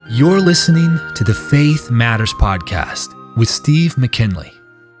You're listening to the Faith Matters Podcast with Steve McKinley.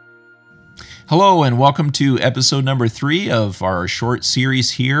 Hello and welcome to episode number 3 of our short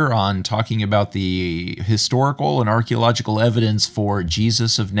series here on talking about the historical and archaeological evidence for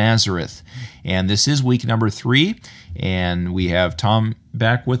Jesus of Nazareth. And this is week number 3, and we have Tom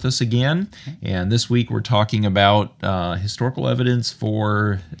back with us again. And this week we're talking about historical evidence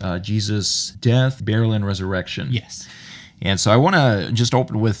for Jesus' death, burial, and resurrection. Yes. And so I want to just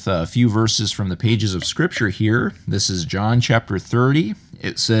open with a few verses from the pages of Scripture here. This is John chapter 30.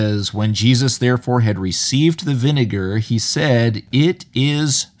 It says, "When Jesus therefore had received the vinegar, he said, 'It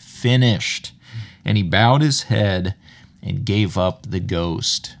is finished.' And he bowed his head and gave up the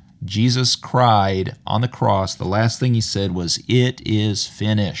ghost." Jesus cried on the cross. The last thing he said was, "It is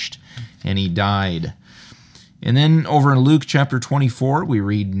finished." And he died. And then over in Luke chapter 24, we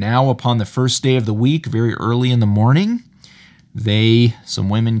read, "Now upon the first day of the week, very early in the morning, some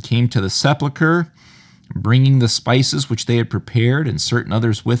women came to the sepulchre, bringing the spices which they had prepared, and certain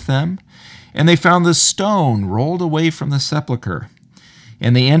others with them. And they found the stone rolled away from the sepulchre.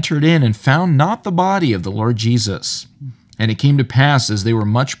 And they entered in and found not the body of the Lord Jesus. And it came to pass, as they were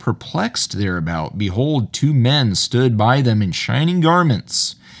much perplexed thereabout, behold, 2 men stood by them in shining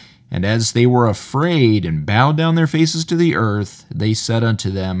garments. And as they were afraid and bowed down their faces to the earth, they said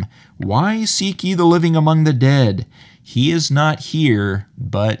unto them, Why seek ye the living among the dead? He is not here,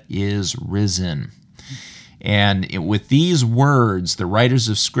 but is risen." And with these words, the writers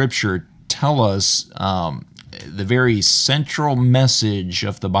of Scripture tell us the very central message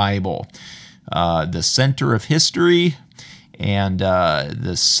of the Bible, the center of history, and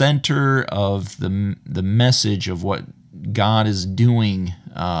the center of the message of what God is doing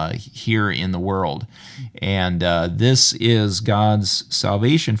here in the world. And this is God's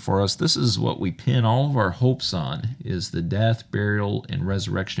salvation for us. This is what we pin all of our hopes on, is the death, burial, and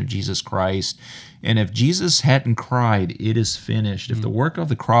resurrection of Jesus Christ. And if Jesus hadn't cried, "It is finished," if the work of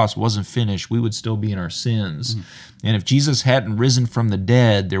the cross wasn't finished, we would still be in our sins. And if Jesus hadn't risen from the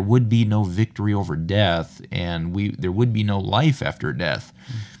dead, there would be no victory over death, and there would be no life after death.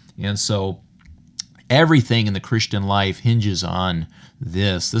 And so everything in the Christian life hinges on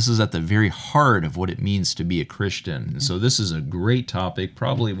this. This is at the very heart of what it means to be a Christian. And so this is a great topic,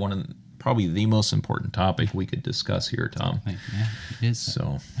 probably the most important topic we could discuss here, Tom. Yeah, it is.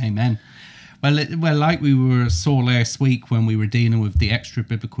 So, amen. Well, like we saw last week when we were dealing with the extra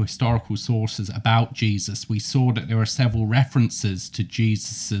biblical historical sources about Jesus, we saw that there are several references to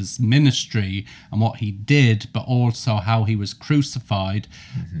Jesus's ministry and what he did, but also how he was crucified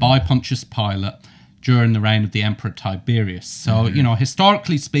by Pontius Pilate during the reign of the Emperor Tiberius. So,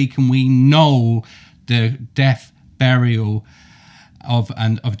 historically speaking, we know the death, burial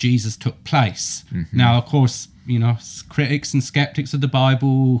of Jesus took place. Now, of course, critics and skeptics of the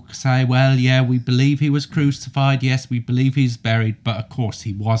Bible say, well, yeah, we believe he was crucified. Yes, we believe he's buried. But, of course,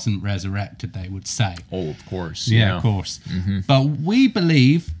 he wasn't resurrected, they would say. Oh, of course. Yeah, of course. But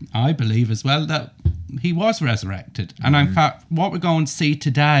I believe as well, that he was resurrected. And in fact, what we're going to see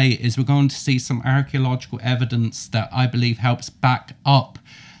today is we're going to see some archaeological evidence that I believe helps back up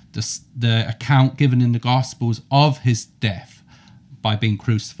the account given in the Gospels of his death by being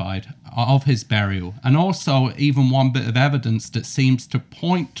crucified, of his burial, and also even one bit of evidence that seems to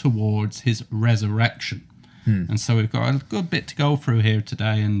point towards his resurrection. And so we've got a good bit to go through here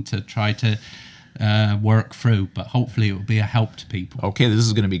today and to try to work through, but hopefully it will be a help to people. Okay, this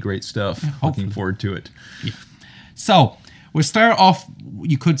is going to be great stuff. Looking forward to it. Yeah. So we'll start off,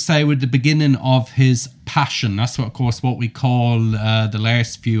 you could say, with the beginning of his passion. That's what, of course, what we call the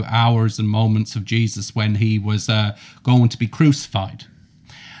last few hours and moments of Jesus when he was going to be crucified.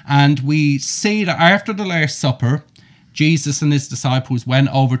 And we see that after the Last Supper, Jesus and his disciples went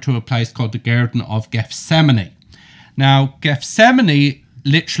over to a place called the Garden of Gethsemane. Now, Gethsemane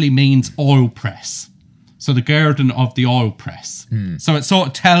literally means oil press. So the Garden of the Oil Press. So it sort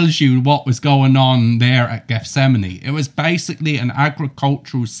of tells you what was going on there at Gethsemane. It was basically an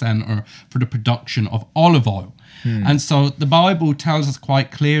agricultural center for the production of olive oil. And so the Bible tells us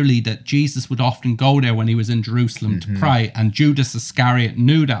quite clearly that Jesus would often go there when he was in Jerusalem to pray, and Judas Iscariot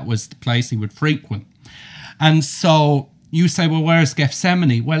knew that was the place he would frequent. And so you say, well, where's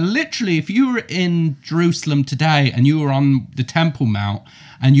Gethsemane? Well, literally, if you were in Jerusalem today and you were on the Temple Mount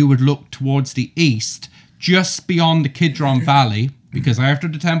and you would look towards the east, just beyond the Kidron Valley, because after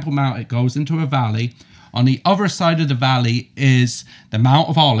the Temple Mount, it goes into a valley. On the other side of the valley is the Mount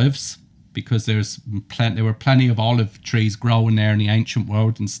of Olives, because there were plenty of olive trees growing there in the ancient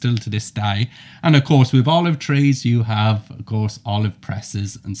world and still to this day. And of course, with olive trees, you have, of course, olive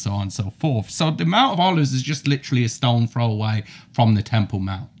presses and so on and so forth. So the Mount of Olives is just literally a stone throw away from the Temple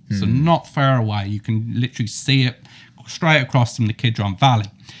Mount. So not far away. You can literally see it straight across from the Kidron Valley.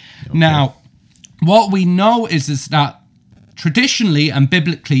 Okay. Now, what we know is that traditionally and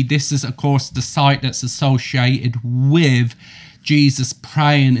biblically, this is, of course, the site that's associated with Jesus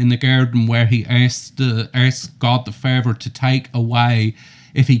praying in the garden, where he asked God the Father to take away,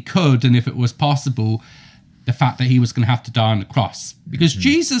 if he could and if it was possible, the fact that he was going to have to die on the cross. Because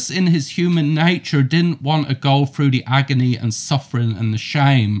Jesus, in his human nature, didn't want to go through the agony and suffering and the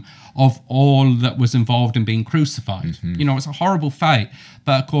shame of all that was involved in being crucified. You know, it's a horrible fate.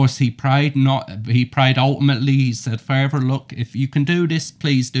 But of course, he prayed ultimately. He said, Father, look, if you can do this,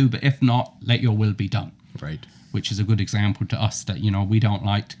 please do. But if not, let your will be done. Right. Which is a good example to us that, you know, we don't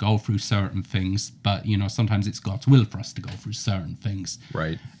like to go through certain things, but, you know, sometimes it's God's will for us to go through certain things.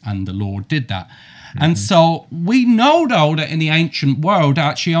 Right. And the Lord did that. And so we know, though, that in the ancient world,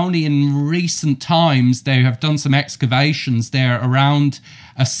 actually only in recent times, they have done some excavations there around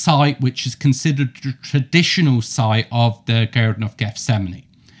a site which is considered the traditional site of the Garden of Gethsemane.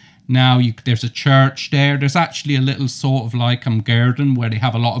 Now, there's a church there. There's actually a little sort of like garden where they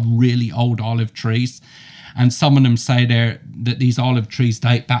have a lot of really old olive trees. And some of them say that these olive trees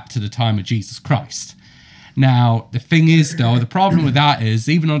date back to the time of Jesus Christ. Now, the thing is, though, the problem with that is,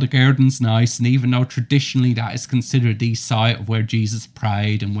 even though the garden's nice, and even though traditionally that is considered the site of where Jesus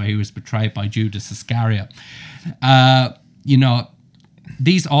prayed and where he was betrayed by Judas Iscariot, you know,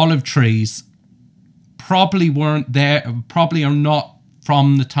 these olive trees probably weren't there, probably are not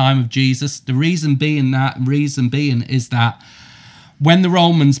from the time of Jesus. The reason being is that when the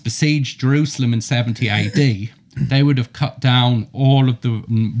Romans besieged Jerusalem in 70 AD, they would have cut down all of the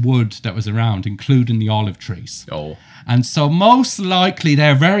wood that was around, including the olive trees. Oh. And so most likely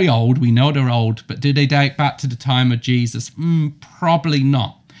they're very old. We know they're old, but do they date back to the time of Jesus? Probably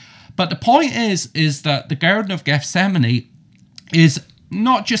not. But the point is that the Garden of Gethsemane is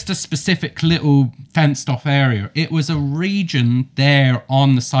not just a specific little fenced-off area. It was a region there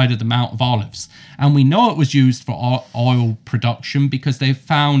on the side of the Mount of Olives. And we know it was used for oil production because they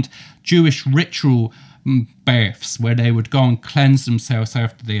found Jewish ritual baths where they would go and cleanse themselves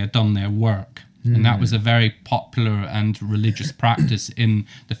after they had done their work. And that was a very popular and religious practice in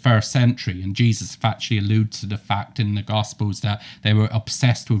the first century. And Jesus actually alludes to the fact in the Gospels that they were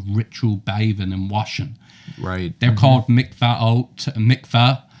obsessed with ritual bathing and washing. Right. They're called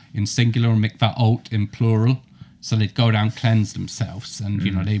mikvah in singular, mikvahot in plural. So they'd go down, cleanse themselves, and, you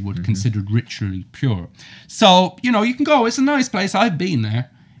know, they would considered ritually pure. So, you know, you can go, it's a nice place, I've been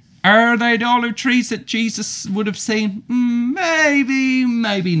there. Are they the olive trees that Jesus would have seen? Maybe,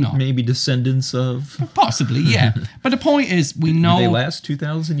 maybe not. Maybe descendants of? Possibly, yeah. But the point is, we know... Do they last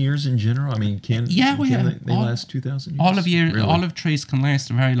 2,000 years in general? I mean, can they last 2,000 years? Really? Olive trees can last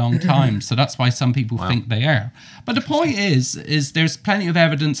a very long time, so that's why some people think they are. But the point is there's plenty of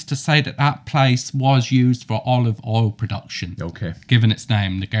evidence to say that place was used for olive oil production. Okay. Given its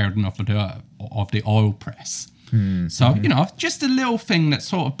name, the Garden of the Oil Press. So, you know, just a little thing that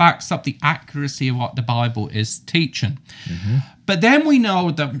sort of backs up the accuracy of what the Bible is teaching. But then we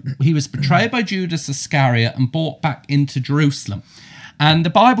know that he was betrayed by Judas Iscariot and brought back into Jerusalem. And the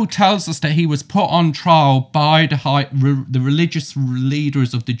Bible tells us that he was put on trial by the religious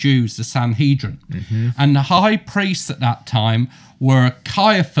leaders of the Jews, the Sanhedrin. And the high priests at that time were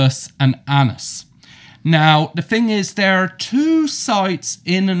Caiaphas and Annas. Now, the thing is, there are two sites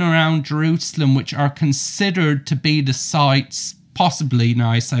in and around Jerusalem which are considered to be the sites, possibly,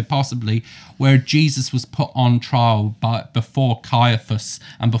 now I say possibly, where Jesus was put on trial before Caiaphas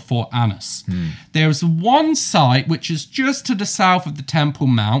and before Annas. There's one site which is just to the south of the Temple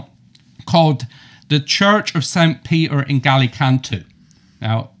Mount called the Church of St. Peter in Gallicantu.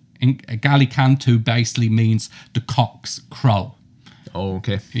 Now, Gallicantu basically means the cocks crow. Oh,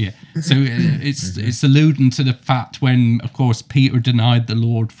 okay. Yeah. So it's alluding to the fact when, of course, Peter denied the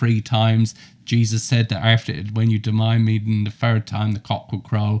Lord 3 times. Jesus said that when you deny me the 3rd time, the cock will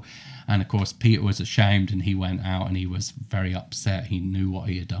crow. And, of course, Peter was ashamed and he went out and he was very upset. He knew what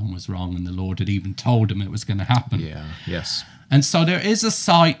he had done was wrong and the Lord had even told him it was going to happen. Yeah, yes. And so there is a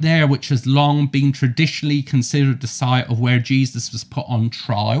site there which has long been traditionally considered the site of where Jesus was put on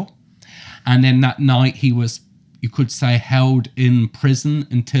trial. And then that night he was, you could say, held in prison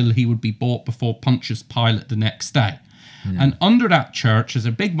until he would be brought before Pontius Pilate the next day. And under that church, there's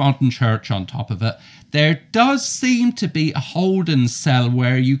a big modern church on top of it, there does seem to be a holding cell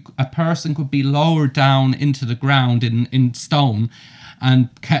where a person could be lowered down into the ground in stone and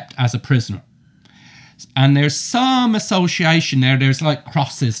kept as a prisoner. And there's some association there. There's like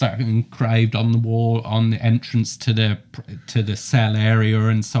crosses that are engraved on the wall on the entrance to the cell area,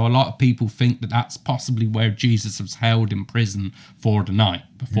 and so a lot of people think that that's possibly where Jesus was held in prison for the night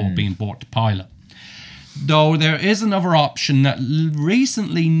before being brought to Pilate. Though there is another option that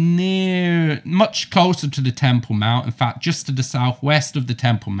recently much closer to the Temple Mount, in fact just to the southwest of the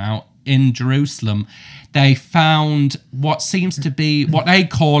Temple Mount in Jerusalem, they found what seems to be what they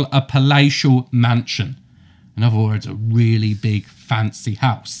call a palatial mansion. In other words, a really big fancy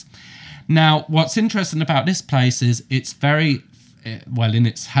house. Now, what's interesting about this place is it's very, well, in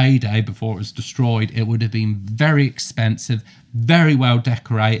its heyday before it was destroyed, it would have been very expensive, very well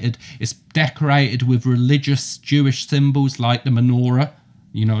decorated. It's decorated with religious Jewish symbols like the menorah,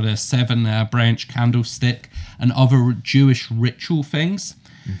 you know, the 7-branch candlestick, and other Jewish ritual things.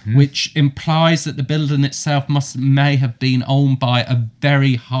 Which implies that the building itself may have been owned by a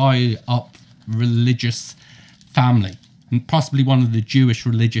very high up religious family, and possibly one of the Jewish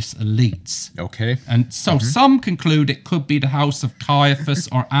religious elites. Okay. And so some conclude it could be the house of Caiaphas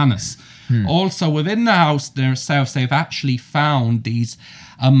or Annas. Also within the house themselves, they've actually found these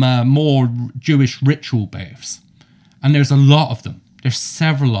more Jewish ritual baths. And there's a lot of them. There's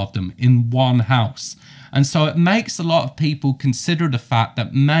several of them in one house. And so it makes a lot of people consider the fact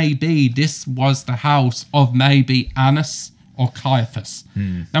that maybe this was the house of maybe Annas or Caiaphas.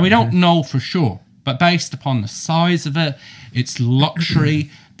 Now, we don't know for sure, but based upon the size of it, its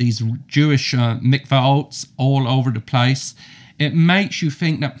luxury, these Jewish mikvaot all over the place, it makes you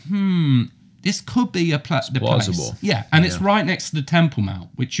think that, this could be the plausible. place. Yeah, and it's right next to the Temple Mount,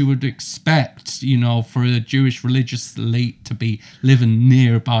 which you would expect, you know, for a Jewish religious elite to be living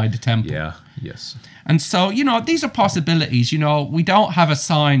nearby the temple. Yeah, yes. And so, you know, these are possibilities. You know, we don't have a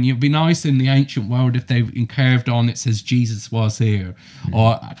sign. It'd be nice in the ancient world if they carved on it says Jesus was here,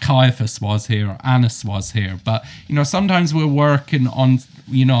 or Caiaphas was here, or Annas was here. But, you know, sometimes we're working on,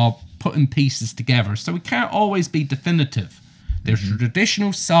 you know, putting pieces together. So we can't always be definitive. There's a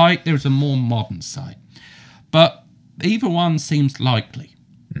traditional site, there's a more modern site. But either one seems likely.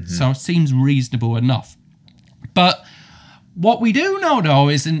 So it seems reasonable enough. But what we do know, though,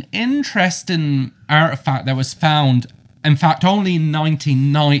 is an interesting artifact that was found, in fact, only in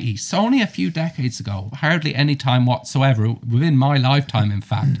 1990. So only a few decades ago, hardly any time whatsoever, within my lifetime, in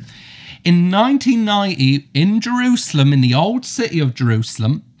fact. In 1990, in Jerusalem, in the old city of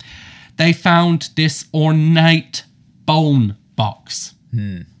Jerusalem, they found this ornate bone box.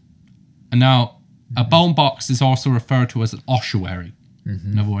 And now, a bone box is also referred to as an ossuary.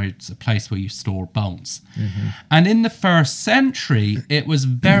 In other words, a place where you store bones. And in the first century, it was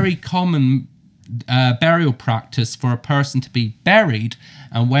very common burial practice for a person to be buried,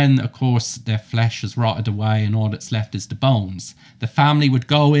 and when, of course, their flesh has rotted away and all that's left is the bones, the family would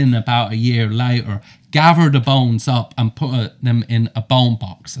go in about a year later, gather the bones up and put them in a bone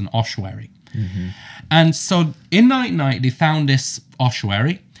box, an ossuary. And so in 1990, they found this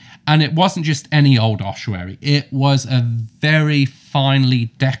ossuary, and it wasn't just any old ossuary. It was a very finely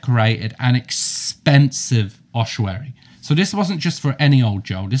decorated and expensive ossuary. So this wasn't just for any old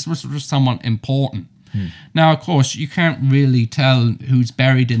Joe. This was for someone important. Now, of course, you can't really tell who's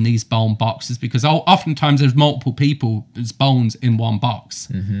buried in these bone boxes because oftentimes there's multiple people's bones in one box.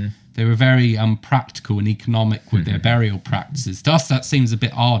 They were very practical and economic with their burial practices. To us, that seems a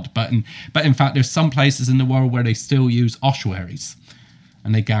bit odd, but in fact, there's some places in the world where they still use ossuaries,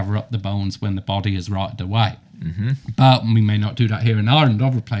 and they gather up the bones when the body is rotted away. But we may not do that here in Ireland,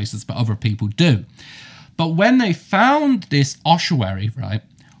 other places, but other people do. But when they found this ossuary, right,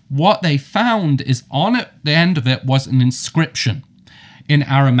 what they found is on it, the end of it was an inscription in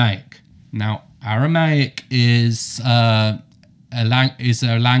Aramaic. Now, Aramaic is a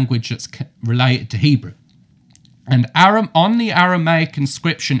language that's related to Hebrew. And on the Aramaic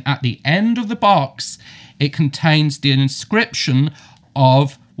inscription at the end of the box, it contains the inscription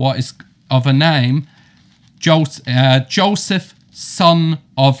of what is of a name, Joseph, son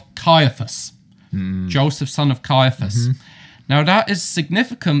of Caiaphas. Joseph, son of Caiaphas. Now that is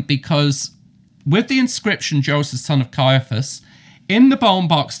significant because with the inscription, Joseph, son of Caiaphas, in the bone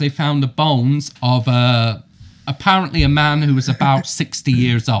box they found the bones of apparently a man who was about 60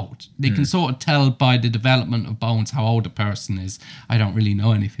 years old. They can sort of tell by the development of bones how old a person is. I don't really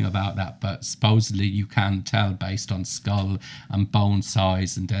know anything about that, but supposedly you can tell based on skull and bone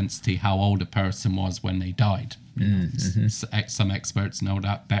size and density how old a person was when they died. Some experts know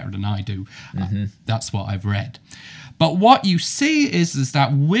that better than I do. That's what I've read. But what you see is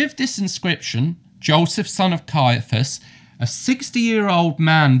that with this inscription, Joseph, son of Caiaphas, a 60-year-old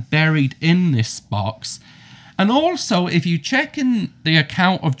man buried in this box. And also, if you check in the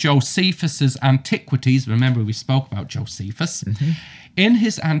account of Josephus's Antiquities, remember we spoke about Josephus, in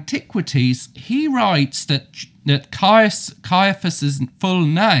his Antiquities, he writes that Caiaphas's full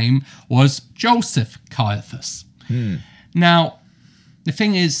name was Joseph Caiaphas. Now, the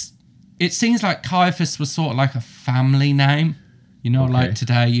thing is, it seems like Caiaphas was sort of like a family name. You know, like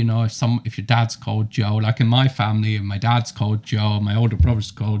today, you know, if your dad's called Joe, like in my family, and my dad's called Joe, my older brother's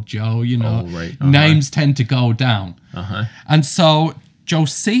called Joe, you know, names tend to go down. And so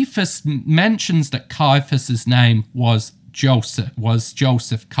Josephus mentions that Caiaphas's name was Joseph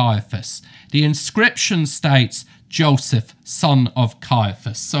Caiaphas. The inscription states Joseph, son of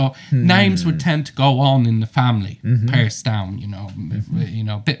Caiaphas. So names would tend to go on in the family, passed down, you know,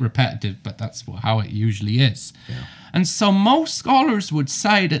 a bit repetitive, but that's how it usually is. And so most scholars would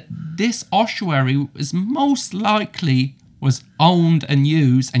say that this ossuary is most likely was owned and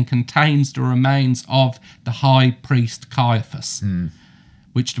used and contains the remains of the high priest Caiaphas,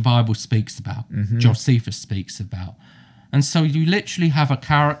 which the Bible speaks about, Josephus speaks about. And so you literally have a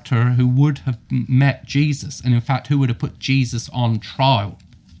character who would have met Jesus, and in fact, who would have put Jesus on trial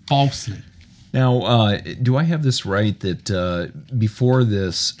falsely. Now, do I have this right that before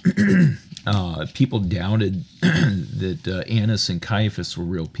this, people doubted that Annas and Caiaphas were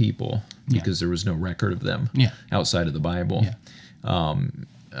real people because there was no record of them outside of the Bible?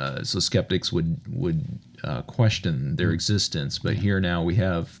 So skeptics would question their existence, but here now we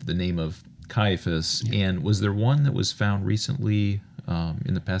have the name of Caiaphas, and was there one that was found recently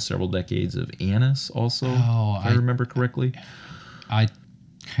in the past several decades of Annas also, if I remember correctly? I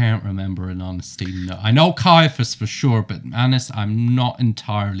can't remember in honesty. No. I know Caiaphas for sure, but Annas, I'm not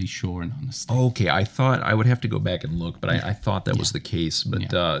entirely sure in honesty. Okay, I thought I would have to go back and look, but I thought that was the case. But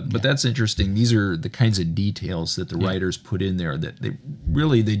that's interesting. These are the kinds of details that the writers put in there that they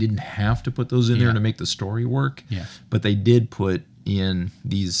didn't have to put those in there to make the story work. But they did put in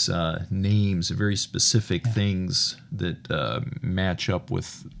these names, very specific things that match up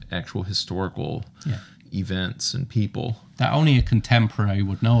with actual historical events and people. That only a contemporary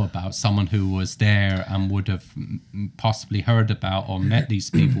would know about. Someone who was there and would have possibly heard about or met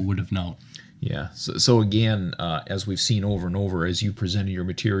these people would have known. Yeah. So again, as we've seen over and over, as you presented your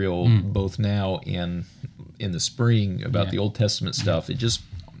material both now and in the spring about the Old Testament stuff, it just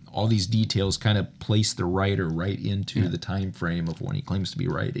all these details kind of place the writer right into the time frame of when he claims to be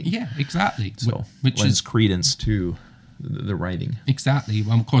writing. Yeah, exactly. So which lends credence to the writing. Exactly.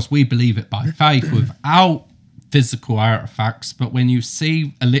 Well, of course, we believe it by faith without physical artifacts, but when you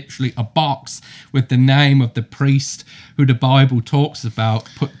see literally a box with the name of the priest who the Bible talks about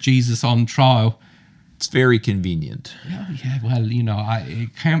put Jesus on trial, it's very convenient. Yeah, well, you know,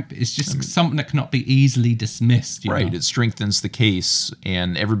 it's just something that cannot be easily dismissed. You know? It strengthens the case,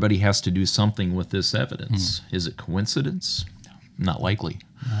 and everybody has to do something with this evidence. Is it coincidence? No. Not likely.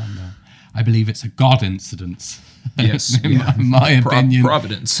 No. I believe it's a God incidence. Yes, in my opinion.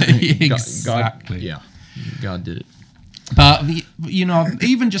 Providence. Exactly. God did it. But, you know,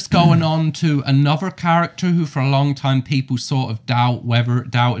 even just going on to another character who for a long time people sort of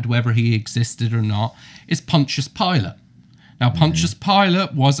doubted whether he existed or not, is Pontius Pilate. Now, Pontius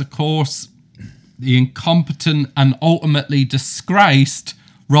Pilate was, of course, the incompetent and ultimately disgraced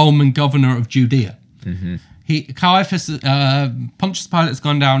Roman governor of Judea. Pontius Pilate has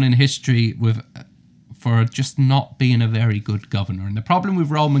gone down in history for just not being a very good governor. And the problem with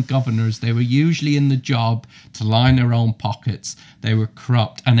Roman governors, they were usually in the job to line their own pockets. They were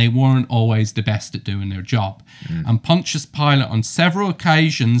corrupt, and they weren't always the best at doing their job. And Pontius Pilate, on several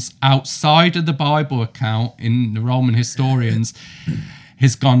occasions outside of the Bible account in the Roman historians,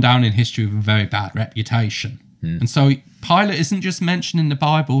 has gone down in history with a very bad reputation. And so Pilate isn't just mentioned in the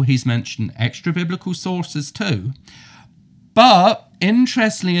Bible, he's mentioned extra biblical sources too. But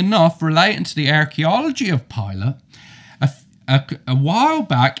interestingly enough, relating to the archaeology of Pilate, a while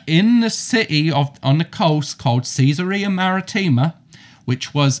back in the city on the coast called Caesarea Maritima,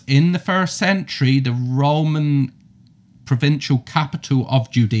 which was in the 1st century the Roman provincial capital of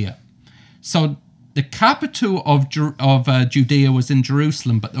Judea. So the capital of Judea was in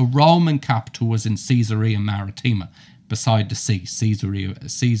Jerusalem, but the Roman capital was in Caesarea Maritima, beside the sea. The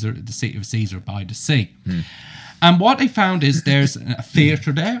city of Caesar by the sea. And what they found is there's a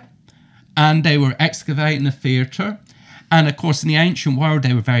theatre there, and they were excavating the theatre. And of course, in the ancient world,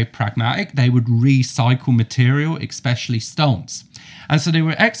 they were very pragmatic. They would recycle material, especially stones. And so they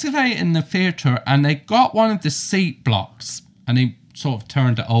were excavating the theatre, and they got one of the seat blocks, and they sort of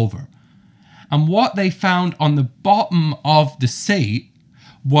turned it over. And what they found on the bottom of the seat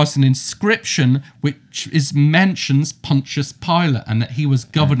was an inscription which mentions Pontius Pilate, and that he was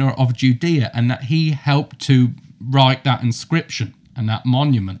governor of Judea, and that he helped to write that inscription and that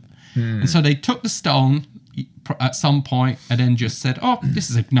monument. And so they took the stone at some point and then just said, oh, this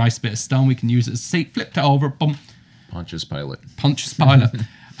is a nice bit of stone, we can use it as a seat, flipped it over, boom. Pontius Pilate. Pontius Pilate.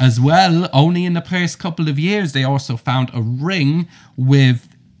 As well, only in the past couple of years, they also found a ring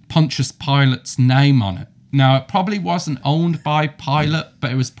with Pontius Pilate's name on it. Now, it probably wasn't owned by Pilate, but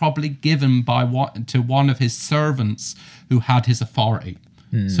it was probably given to one of his servants who had his authority.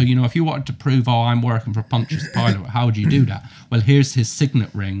 So, if you wanted to prove, I'm working for Pontius Pilate, how would you do that? Well, here's his signet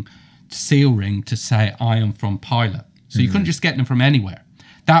ring, seal ring, to say, I am from Pilate. So you couldn't just get them from anywhere.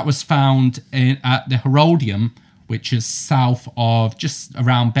 That was found at the Herodium, which is just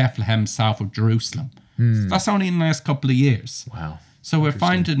around Bethlehem, south of Jerusalem. So that's only in the last couple of years. Wow. So we're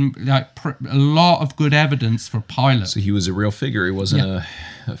finding a lot of good evidence for Pilate. So he was a real figure. He wasn't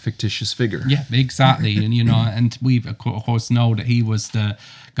a fictitious figure. Yeah, exactly. And, and we, of course, know that he was the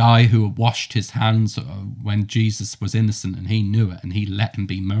guy who washed his hands when Jesus was innocent, and he knew it, and he let him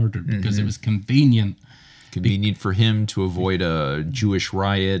be murdered because it was convenient. Convenient for him to avoid a Jewish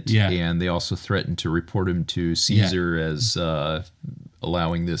riot. Yeah. And they also threatened to report him to Caesar as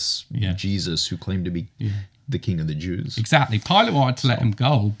allowing this Jesus, who claimed to be the king of the Jews. Exactly. Pilate wanted to let him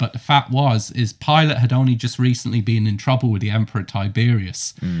go, but the fact is Pilate had only just recently been in trouble with the Emperor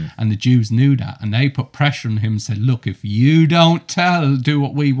Tiberius, and the Jews knew that, and they put pressure on him and said, look, if you don't do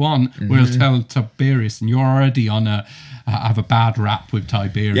what we want, we'll tell Tiberius, and you're already on have a bad rap with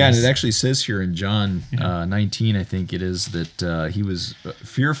Tiberius. Yeah, and it actually says here in John 19, I think it is, that he was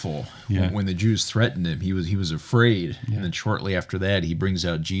fearful when the Jews threatened him. He was afraid, and then shortly after that, he brings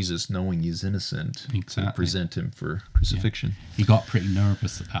out Jesus, knowing he's innocent, to present him for crucifixion. He got pretty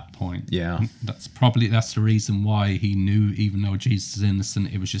nervous at that point. Yeah, that's the reason why he knew, even though Jesus is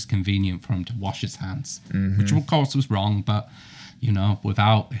innocent, it was just convenient for him to wash his hands, which of course was wrong. But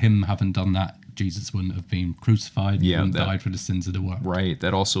without him having done that, Jesus wouldn't have been crucified and died for the sins of the world. Right,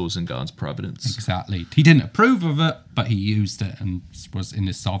 that also was in God's providence. Exactly. He didn't approve of it, but he used it, and was in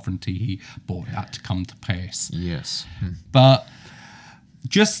his sovereignty. He brought that to come to pass. Yes. But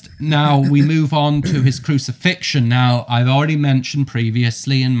just now we move on to his crucifixion. Now, I've already mentioned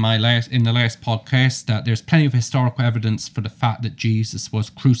previously in the last podcast that there's plenty of historical evidence for the fact that Jesus was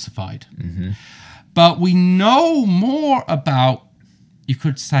crucified. But we know more about, you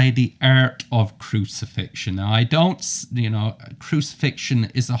could say, the art of crucifixion. Now,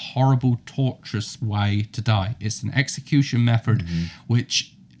 crucifixion is a horrible, torturous way to die. It's an execution method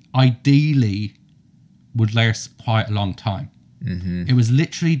which ideally would last quite a long time. It was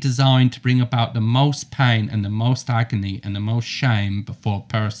literally designed to bring about the most pain and the most agony and the most shame before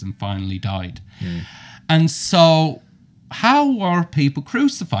a person finally died. And so, how were people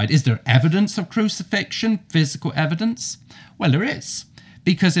crucified? Is there evidence of crucifixion, physical evidence? Well, there is.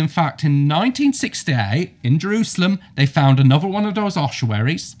 Because, in fact, in 1968, in Jerusalem, they found another one of those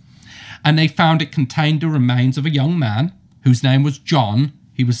ossuaries, and they found it contained the remains of a young man whose name was John.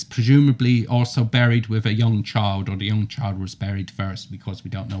 He was presumably also buried with a young child, or the young child was buried first, because we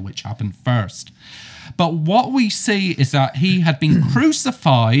don't know which happened first. But what we see is that he had been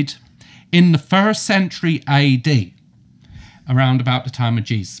crucified in the 1st century AD, around about the time of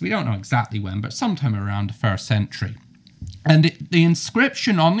Jesus. We don't know exactly when, but sometime around the 1st century. And the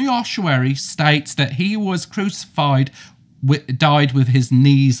inscription on the ossuary states that he was crucified, died with his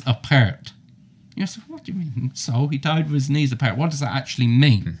knees apart. So what do you mean? So he died with his knees apart. What does that actually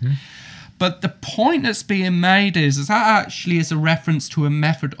mean? But the point that's being made is that actually is a reference to a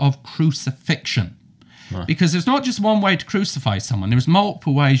method of crucifixion. Because there's not just one way to crucify someone. There's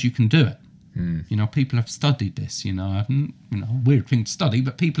multiple ways you can do it. People have studied this. Weird thing to study,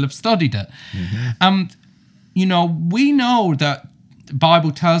 but people have studied it. And we know that the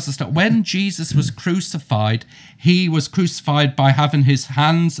Bible tells us that when Jesus was crucified, he was crucified by having his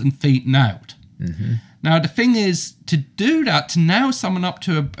hands and feet nailed. Now, the thing is, to do that, to nail someone up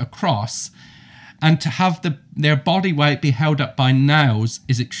to a cross and to have their body weight be held up by nails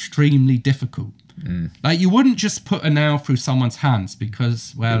is extremely difficult. Like, you wouldn't just put a nail through someone's hands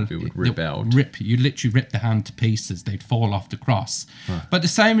because, well, it would rip out. You'd literally rip the hand to pieces. They'd fall off the cross. But the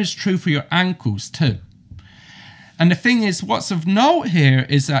same is true for your ankles too. And the thing is, what's of note here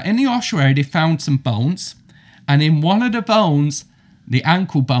is that in the ossuary, they found some bones. And in one of the bones, the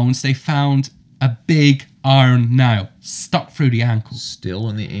ankle bones, they found a big iron nail stuck through the ankle. Still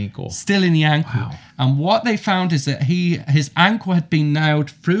in the ankle. Still in the ankle. Wow. And what they found is that his ankle had been nailed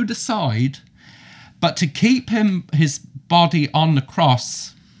through the side, but to keep his body on the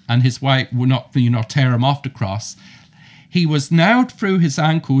cross and his weight would not tear him off the cross, He was nailed through his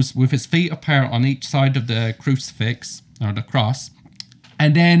ankles with his feet apart on each side of the crucifix or the cross.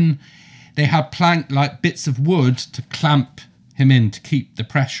 And then they had like bits of wood to clamp him in to keep the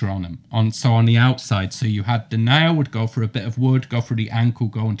pressure on him. On the outside. So you had the nail would go for a bit of wood, go for the ankle,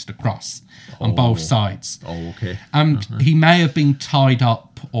 go into the cross on both sides. Oh, okay. And he may have been tied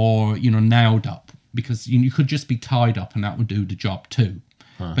up or, nailed up, because you could just be tied up and that would do the job too.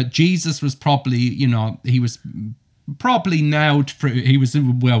 But Jesus was probably, he was probably nailed through,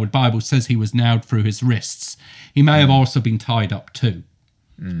 the Bible says he was nailed through his wrists. He may have also been tied up too.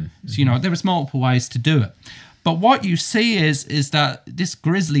 So, there was multiple ways to do it. But what you see is that this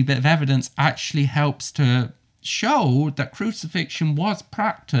grisly bit of evidence actually helps to show that crucifixion was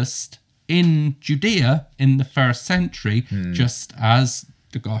practiced in Judea in the first century, just as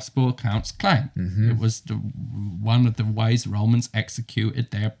the gospel accounts claim. It was one of the ways Romans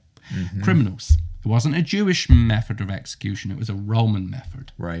executed their criminals. It wasn't a Jewish method of execution, it was a Roman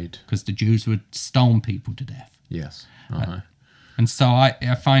method. Right. Because the Jews would stone people to death. Yes. And so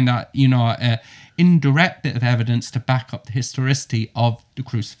I find that, an indirect bit of evidence to back up the historicity of the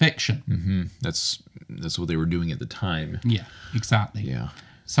crucifixion. That's what they were doing at the time. Yeah, exactly. Yeah.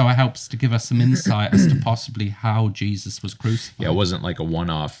 So it helps to give us some insight as to possibly how Jesus was crucified. Yeah, it wasn't like a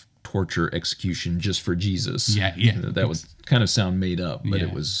one-off torture execution just for Jesus. Yeah. That would kind of sound made up, but Yeah.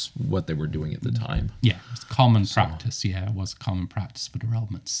 it was what they were doing at the time. Yeah, it was common practice. Yeah, it was common practice for the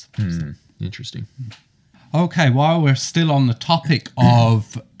Romans. Interesting. Okay, while we're still on the topic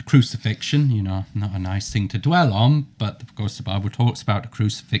of crucifixion, not a nice thing to dwell on, but of course the Bible talks about the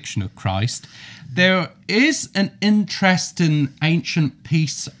crucifixion of Christ. There is an interesting ancient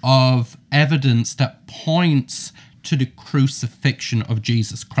piece of evidence that points to the crucifixion of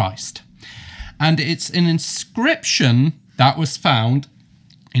Jesus Christ. And it's an inscription that was found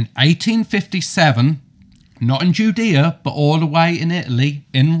in 1857, not in Judea, but all the way in Italy,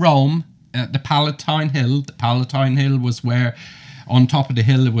 in Rome, at the Palatine Hill. The Palatine Hill was where, on top of the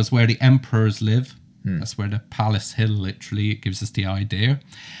hill, it was where the emperors live. That's where the Palace Hill, literally, it gives us the idea.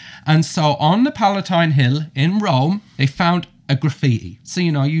 And so on the Palatine Hill in Rome, they found a graffiti. So,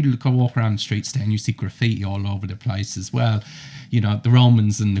 you go walk around the streets there and you see graffiti all over the place as well. The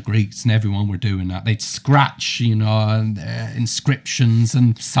Romans and the Greeks and everyone were doing that. They'd scratch, inscriptions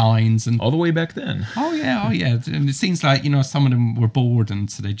and signs. And all the way back then. Oh, yeah. And it seems like, some of them were bored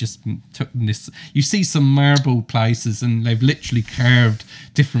and so they just took this. You see some marble places and they've literally carved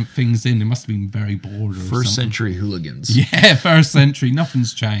different things in. They must have been very bored or First something. century hooligans. Yeah, first century.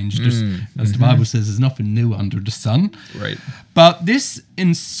 Nothing's changed. As the Bible says, there's nothing new under the sun. Right. But this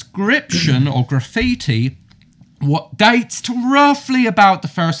inscription or graffiti what dates to roughly about the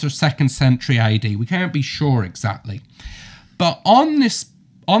 1st or 2nd century AD. We can't be sure exactly. But on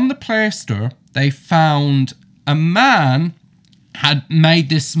the plaster, they found a man had made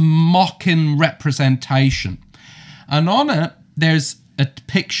this mocking representation. And on it, there's a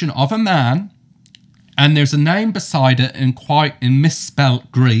depiction of a man, and there's a name beside it in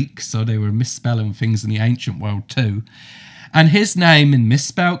misspelt Greek, so they were misspelling things in the ancient world too. And his name in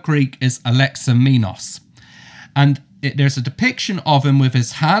misspelt Greek is Alexamenos. And there's a depiction of him with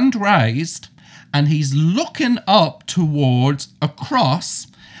his hand raised, and he's looking up towards a cross.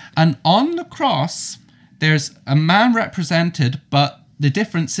 And on the cross, there's a man represented, but the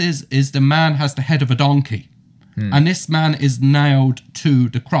difference is the man has the head of a donkey. And this man is nailed to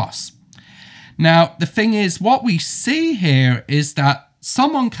the cross. Now, the thing is, what we see here is that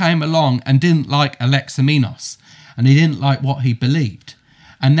someone came along and didn't like Alexamenos, and they didn't like what he believed.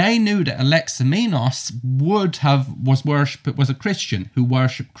 And they knew that Alexamenos was a Christian who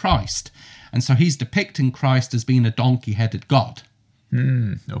worshipped Christ. And so he's depicting Christ as being a donkey-headed god.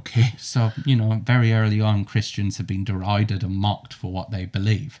 Okay. So, very early on, Christians have been derided and mocked for what they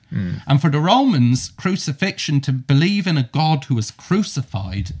believe. And for the Romans, crucifixion, to believe in a God who was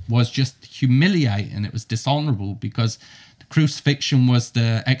crucified, was just humiliating. It was dishonorable because the crucifixion was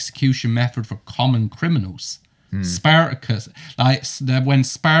the execution method for common criminals. Spartacus, when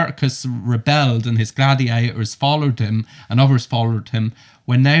Spartacus rebelled and his gladiators followed him and others followed him,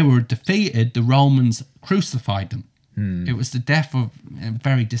 when they were defeated, the Romans crucified them. It was the death of a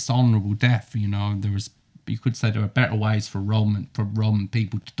very dishonorable death. You could say there were better ways for Roman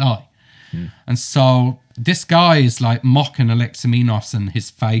people to die. And so this guy is like mocking Alexamenos and his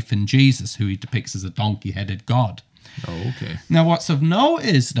faith in Jesus, who he depicts as a donkey-headed god. Oh, okay. Now, what's of note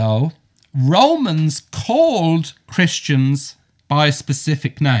is, though, Romans called Christians by a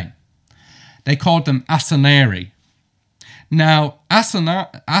specific name. They called them Asinari. Now,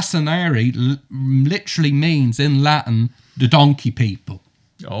 Asinari literally means in Latin the donkey people.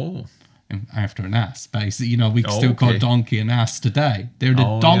 Oh. after an ass, basically. We can still call donkey an ass today. They're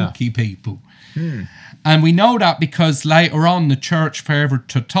the donkey people. And we know that because later on the church father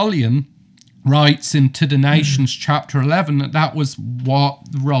Tertullian writes in To the Nations chapter 11 that was what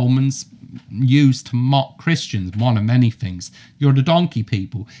the Romans used to mock Christians, one of many things. You're the donkey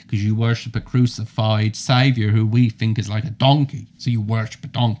people because you worship a crucified saviour who we think is like a donkey, so you worship a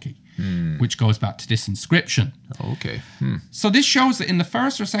donkey, which goes back to this inscription. Okay. So this shows that in the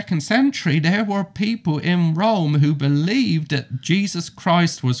 1st or 2nd century there were people in Rome who believed that Jesus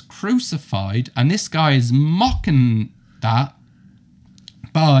Christ was crucified, and this guy is mocking that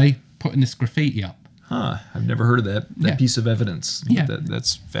by putting this graffiti up. I've never heard of that piece of evidence. Yeah.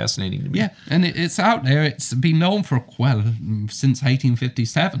 That's fascinating to me. Yeah, and it's out there. It's been known for, since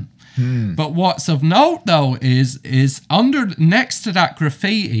 1857. But what's of note, though, is next to that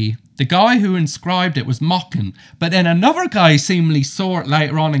graffiti, the guy who inscribed it was mocking. But then another guy seemingly saw it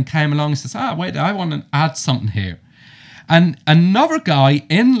later on and came along and says, wait, I want to add something here. And another guy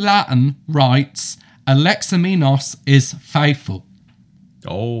in Latin writes, Alexamenos is faithful.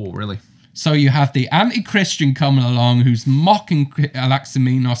 Oh, really? So you have the anti-Christian coming along who's mocking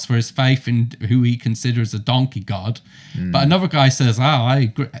Alexamenos for his faith in who he considers a donkey god. But another guy says, I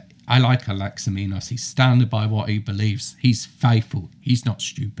agree. I like Alexamenos. He's standing by what he believes. He's faithful. He's not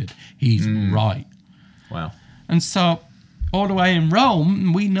stupid. He's right. Wow. And so all the way in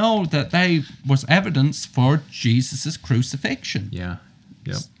Rome, we know that there was evidence for Jesus' crucifixion. Yeah.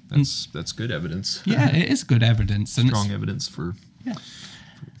 Yep. That's good evidence. Yeah, it is good evidence. And strong evidence for... Yeah.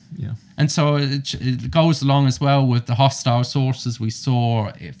 And so it goes along as well with the hostile sources we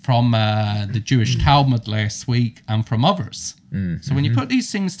saw from the Jewish Talmud last week and from others. So when you put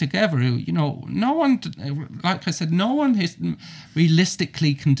these things together, no one, like I said, no one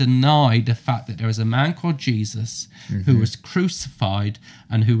realistically can deny the fact that there is a man called Jesus who was crucified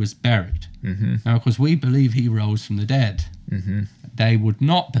and who was buried. Now, of course, we believe he rose from the dead. They would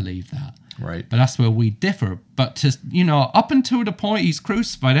not believe that. Right. But that's where we differ. But up until the point he's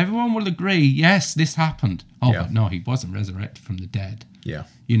crucified, everyone will agree, yes, this happened. But no, he wasn't resurrected from the dead. Yeah.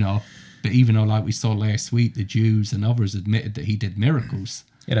 But even though, like we saw last week, the Jews and others admitted that he did miracles.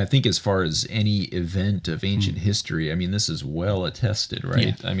 And I think as far as any event of ancient history, I mean, this is well attested,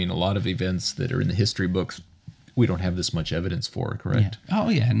 right? Yeah. I mean, a lot of events that are in the history books, we don't have this much evidence for, correct? Yeah. Oh,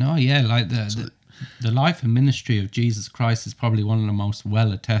 yeah. No, yeah. Like the life and ministry of Jesus Christ is probably one of the most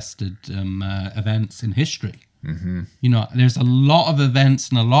well-attested events in history. There's a lot of events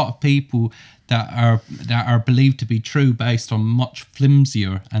and a lot of people that are believed to be true based on much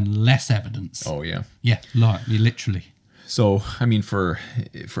flimsier and less evidence. Oh, yeah. Yeah, literally. So, I mean, for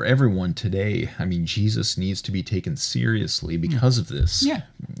everyone today, I mean, Jesus needs to be taken seriously because of this. Yeah.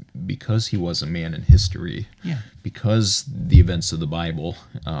 Because he was a man in history. Yeah. Because the events of the Bible,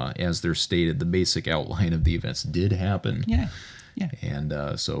 as they're stated, the basic outline of the events did happen. Yeah. Yeah.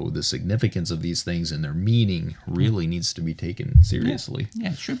 And so the significance of these things and their meaning really needs to be taken seriously.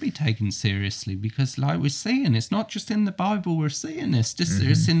 Yeah, it should be taken seriously because, like we're seeing, it's not just in the Bible we're seeing this.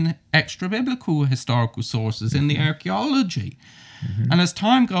 It's in extra-biblical historical sources, in the archaeology. And as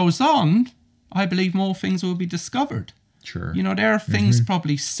time goes on, I believe more things will be discovered. Sure. There are things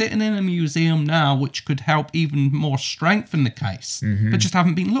probably sitting in a museum now which could help even more strengthen the case, but just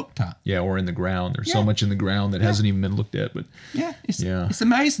haven't been looked at. Yeah, or in the ground. There's so much in the ground that hasn't even been looked at. But it's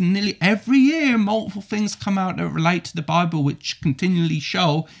amazing. Nearly every year, multiple things come out that relate to the Bible, which continually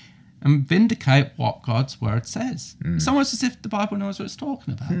show and vindicate what God's word says. It's almost as if the Bible knows what it's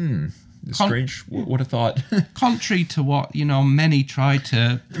talking about. Strange. What a thought. Contrary to what many try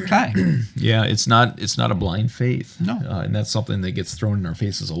to claim. Yeah, it's not a blind faith. No, and that's something that gets thrown in our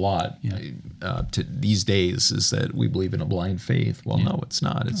faces a lot. To these days is that we believe in a blind faith. Well, no, it's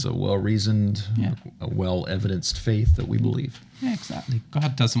not. It's a well-reasoned, a well-evidenced faith that we believe. Yeah, exactly.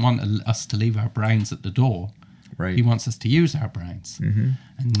 God doesn't want us to leave our brains at the door. Right. He wants us to use our brains.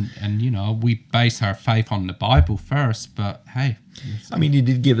 And we base our faith on the Bible first, but hey. I mean, he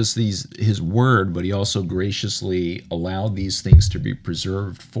did give us his word, but he also graciously allowed these things to be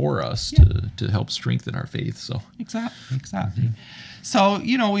preserved for us to help strengthen our faith. So Exactly. So,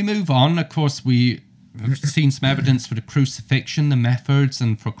 we move on. Of course, we have seen some evidence for the crucifixion, the methods,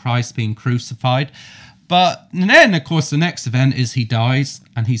 and for Christ being crucified. But then, of course, the next event is he dies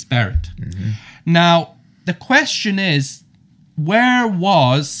and he's buried. Now, the question is, where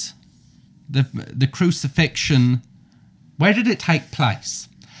was the crucifixion? Where did it take place?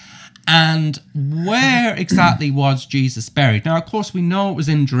 And where exactly was Jesus buried? Now, of course, we know it was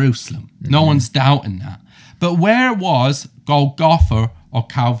in Jerusalem. No one's doubting that. But where was Golgotha or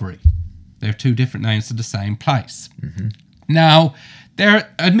Calvary? They're two different names of the same place. Now,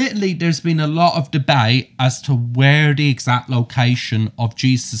 Admittedly, there's been a lot of debate as to where the exact location of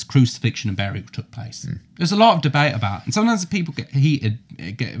Jesus' crucifixion and burial took place. There's a lot of debate about it. And sometimes people get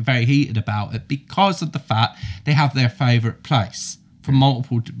very heated about it because of the fact they have their favourite place for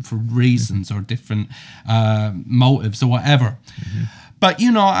reasons or different motives or whatever. But,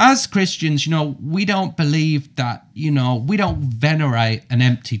 as Christians, we don't believe that, we don't venerate an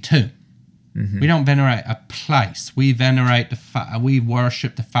empty tomb. We don't venerate a place. We venerate we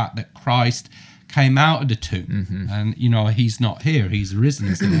worship the fact that Christ came out of the tomb. And, he's not here. He's risen,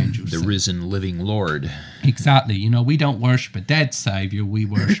 as the angels The say. risen living Lord. Exactly. we don't worship a dead Saviour. We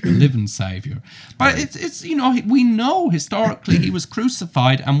worship a living Saviour. But it's we know historically he was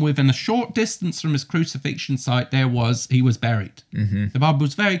crucified, and within a short distance from his crucifixion site, he was buried. The Bible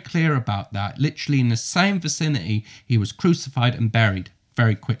was very clear about that. Literally in the same vicinity, he was crucified and buried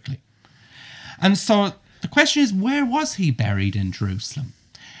very quickly. And so the question is, where was he buried in Jerusalem?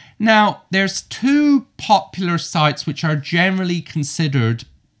 Now, there's two popular sites which are generally considered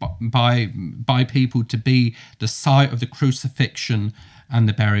by people to be the site of the crucifixion and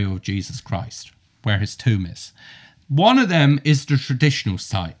the burial of Jesus Christ, where his tomb is. One of them is the traditional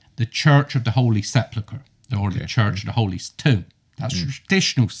site, the Church of the Holy Sepulchre, or the Church of the Holy Tomb. That's the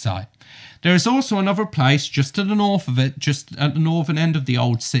traditional site. There is also another place just to the north of it, just at the northern end of the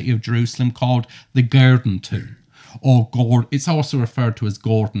old city of Jerusalem, called the Garden Tomb, or it's also referred to as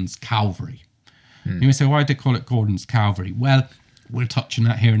Gordon's Calvary. You may say, why do they call it Gordon's Calvary? Well, we'll touch on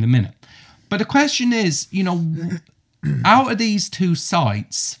that here in a minute. But the question is, out of these two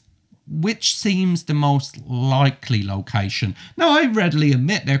sites, which seems the most likely location? Now, I readily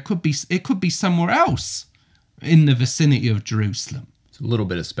admit it could be somewhere else in the vicinity of Jerusalem. It's a little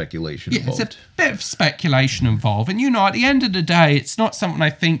bit of speculation It's involved. a bit of speculation involved. And, at the end of the day, it's not something I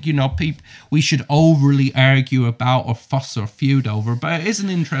think, we should overly argue about or fuss or feud over, but it is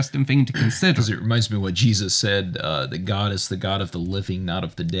an interesting thing to consider. Because it reminds me of what Jesus said, that God is the God of the living, not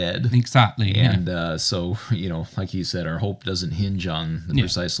of the dead. Exactly. And so, like you said, our hope doesn't hinge on the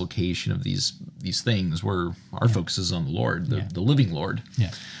precise location of these things, where our focus is on the Lord, the living Lord. Yeah.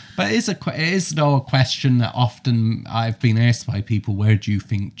 But it is a question that often I've been asked by people, where do you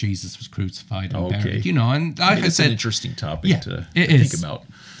think Jesus was crucified and buried? And like I It's said, an interesting topic to is. think about.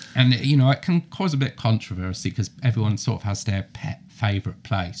 And, it can cause a bit of controversy because everyone sort of has their pet favourite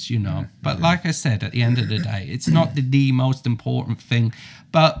place, But like I said, at the end of the day, it's not the most important thing.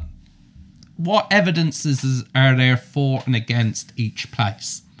 But what evidences are there for and against each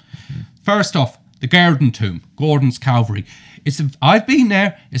place? First off, the Garden Tomb, Gordon's Calvary. I've been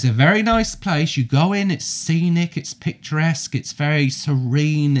there. It's a very nice place. You go in, it's scenic, it's picturesque, it's very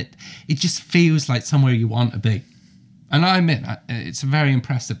serene. It just feels like somewhere you want to be. And I admit, it's a very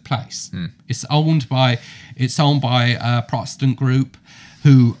impressive place. It's owned by a Protestant group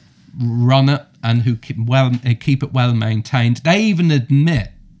who run it and who keep it well maintained. They even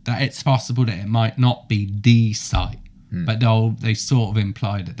admit that it's possible that it might not be the site. But they sort of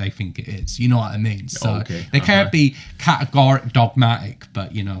imply that they think it is. You know what I mean? So they can't be categoric dogmatic,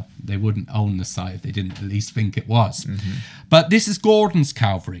 but, they wouldn't own the site if they didn't at least think it was. But this is Gordon's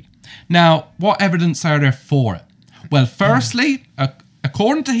Calvary. Now, what evidence are there for it? Well, firstly,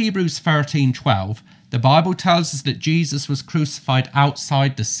 according to Hebrews 13:12, the Bible tells us that Jesus was crucified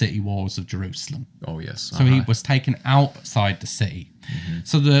outside the city walls of Jerusalem. Oh, yes. So he was taken outside the city.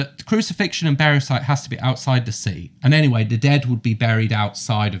 So the crucifixion and burial site has to be outside the city. And anyway, the dead would be buried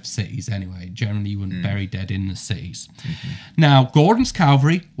outside of cities anyway. Generally, you wouldn't bury dead in the cities. Now, Gordon's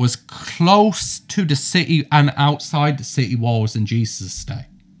Calvary was close to the city and outside the city walls in Jesus' day.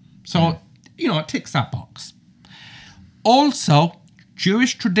 So, it ticks that box. Also,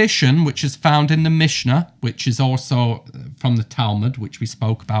 Jewish tradition, which is found in the Mishnah, which is also from the Talmud, which we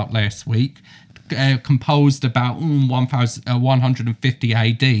spoke about last week, composed about 150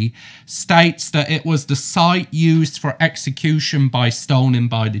 AD, states that it was the site used for execution by stoning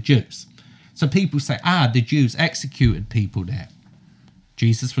by the Jews. So people say, the Jews executed people there.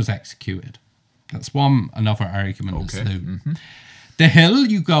 Jesus was executed. That's another argument that's new. The hill,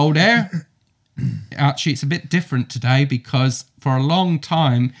 you go there. Actually, it's a bit different today because for a long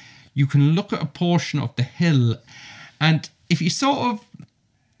time, you can look at a portion of the hill, and if you sort of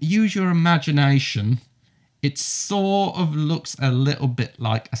use your imagination, it sort of looks a little bit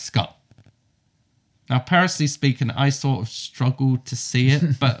like a skull. Now, personally speaking, I sort of struggle to see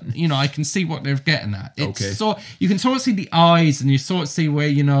it, but, I can see what they're getting at. So you can sort of see the eyes, and you sort of see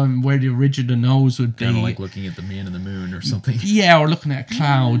where, where the original nose would be. Kind of like looking at the man in the moon or something. Yeah, or looking at a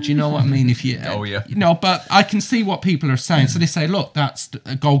cloud, you know what I mean? If you, but I can see what people are saying. So they say, look, that's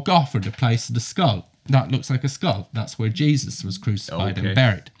Golgotha, the place of the skull. that looks like a skull. That's where Jesus was crucified Okay. and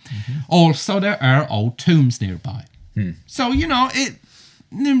buried. Also, there are old tombs nearby. So,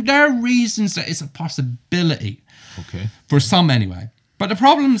 there are reasons that it's a possibility, Okay. for some anyway. But the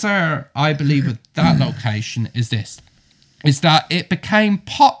problems are, I believe, with that location is that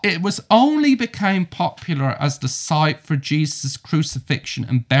it was only became popular as the site for Jesus' crucifixion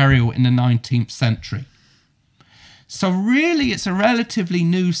and burial in the 19th century. So really, it's a relatively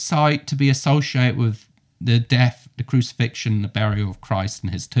new site to be associated with the death, the crucifixion, and the burial of Christ in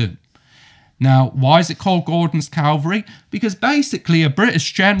his tomb. Now, why is it called Gordon's Calvary? Because basically a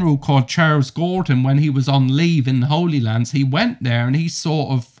British general called Charles Gordon, when he was on leave in the Holy Lands, he went there and he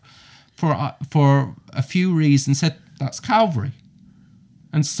sort of, for a few reasons, said, that's Calvary.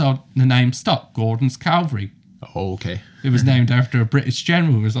 And so the name stuck, Gordon's Calvary. Oh, okay. It was named after a British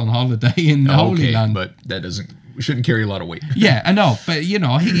general who was on holiday in the Holy Land. But that shouldn't carry a lot of weight. Yeah, I know, but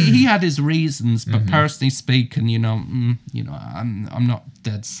he had his reasons. But personally speaking, I'm not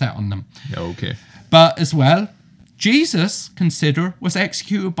dead set on them. Okay. But as well, Jesus, consider, was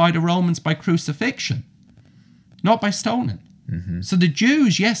executed by the Romans by crucifixion, not by stoning. So the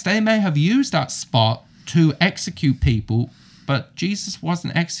Jews, yes, they may have used that spot to execute people, but Jesus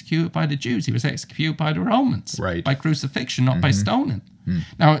wasn't executed by the Jews. He was executed by the Romans, Right. by crucifixion, not by stoning.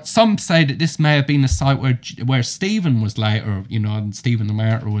 Now, some say that this may have been the site where Stephen was later, and Stephen the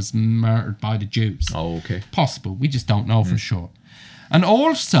martyr was murdered by the Jews. Oh, okay. Possible. We just don't know for sure. And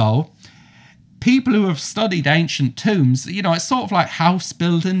also, people who have studied ancient tombs, it's sort of like house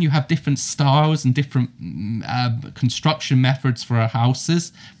building. You have different styles and different construction methods for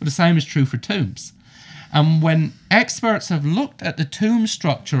houses, but the same is true for tombs. And when experts have looked at the tomb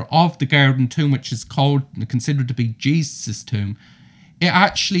structure of the Garden Tomb, which is considered to be Jesus' tomb, it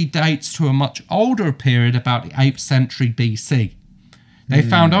actually dates to a much older period, about the 8th century BC. They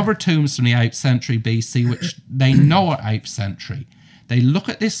found other tombs from the 8th century BC, which they know are 8th century. They look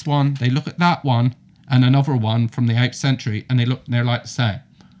at this one, they look at that one, and another one from the 8th century, and they're like the same.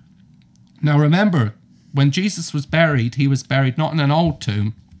 Now remember, when Jesus was buried, he was buried not in an old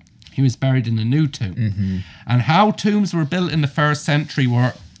tomb, he was buried in a new tomb. And how tombs were built in the first century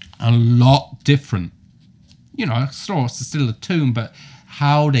were a lot different. Of course, it's still a tomb, but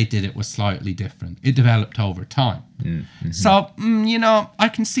how they did it was slightly different. It developed over time. So, I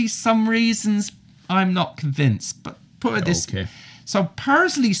can see some reasons. I'm not convinced, but put it this way. So,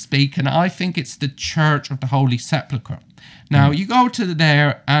 personally speaking, I think it's the Church of the Holy Sepulchre. Now, you go to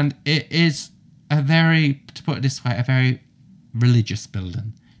there, and it is a very religious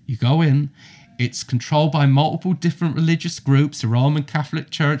building. You go in, it's controlled by multiple different religious groups, the Roman Catholic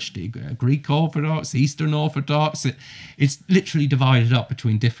Church, the Greek Orthodox, Eastern Orthodox. It's literally divided up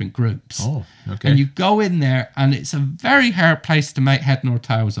between different groups. Oh, okay. And you go in there, and it's a very hard place to make head nor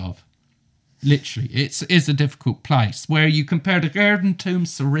tails of. Literally, it's a difficult place. Where you compare the Garden Tomb,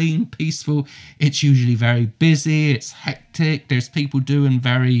 serene, peaceful, it's usually very busy, it's hectic. There's people doing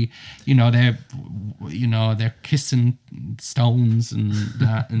very, they're kissing stones and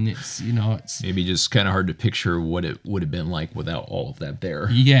that, and it's Maybe just kind of hard to picture what it would have been like without all of that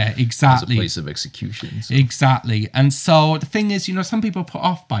there. Yeah, exactly. As a place of execution. So. Exactly. And so the thing is, some people are put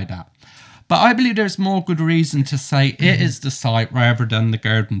off by that. But I believe there's more good reason to say it is the site rather than the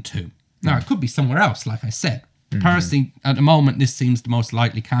Garden Tomb. Now, it could be somewhere else, like I said. Personally, at the moment, this seems the most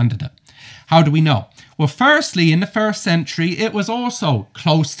likely candidate. How do we know? Well, firstly, in the first century, it was also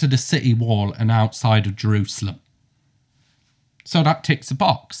close to the city wall and outside of Jerusalem. So that ticks a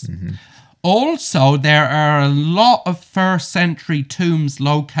box. Also, there are a lot of first century tombs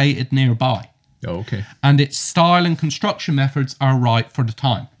located nearby. Oh, okay. And its style and construction methods are right for the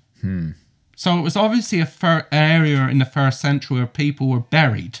time. So it was obviously an area in the first century where people were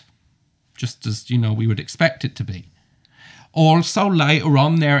buried, just as, we would expect it to be. Also, later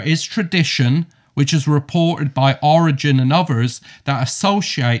on, there is tradition, which is reported by Origen and others, that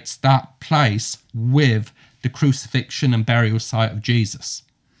associates that place with the crucifixion and burial site of Jesus.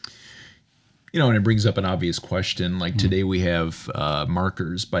 And it brings up an obvious question. Like today we have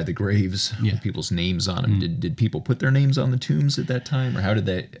markers by the graves with people's names on them. Did people put their names on the tombs at that time, or how did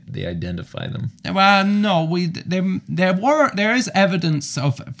they identify them? Well, no, there is evidence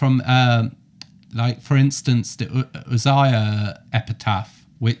from for instance, the Uzziah epitaph,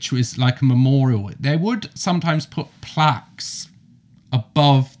 which was like a memorial. They would sometimes put plaques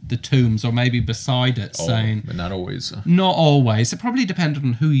above the tombs or maybe beside it saying, but not always. Not always. It probably depended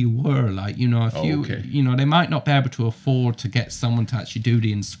on who you were. Like, if they might not be able to afford to get someone to actually do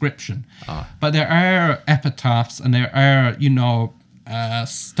the inscription. But there are epitaphs and there are,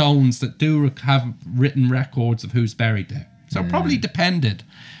 stones that do have written records of who's buried there. So it probably depended.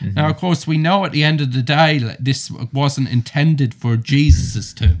 Now, of course, we know at the end of the day that this wasn't intended for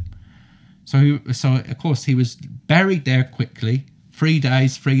Jesus' tomb. So of course, he was buried there quickly. 3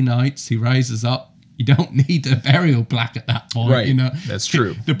 days, 3 nights, he rises up. You don't need a burial plaque at that point, Right. you know. That's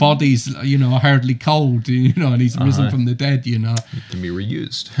true. The body's, hardly cold, and he's risen from the dead, It can be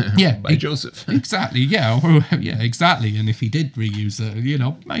reused Yeah, by Joseph. Exactly, yeah. Or, yeah, exactly. And if he did reuse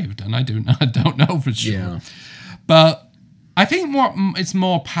it, may have done. I don't know for sure. Yeah. But I think it's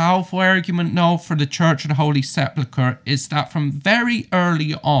more powerful argument now for the Church of the Holy Sepulchre is that from very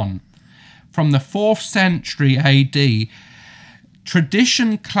early on, from the 4th century AD,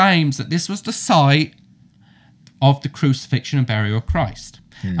 tradition claims that this was the site of the crucifixion and burial of Christ.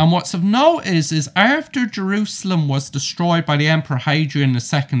 And what's of note is after Jerusalem was destroyed by the Emperor Hadrian in the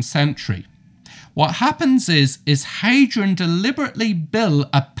 2nd century, what happens is Hadrian deliberately built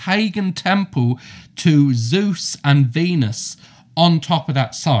a pagan temple to Zeus and Venus on top of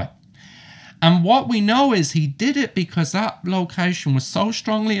that site. And what we know is he did it because that location was so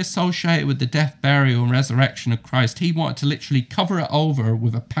strongly associated with the death, burial, and resurrection of Christ. He wanted to literally cover it over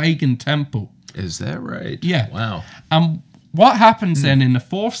with a pagan temple. Is that right? Yeah. Wow. And what happens then in the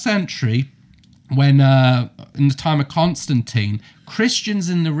 4th century, when in the time of Constantine, Christians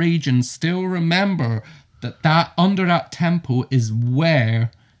in the region still remember that under that temple is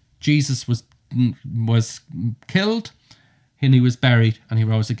where Jesus was killed, and he was buried, and he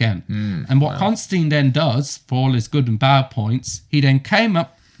rose again. And what Constantine then does, for all his good and bad points, he then came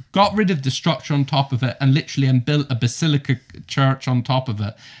up, got rid of the structure on top of it, and literally built a basilica church on top of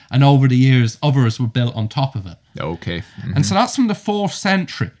it. And over the years, others were built on top of it. Okay. And so that's from the 4th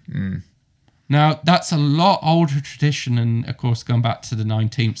century. Now, that's a lot older tradition, and of course, going back to the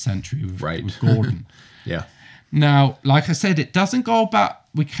 19th century with Gordon. Yeah. Now, like I said, it doesn't go back,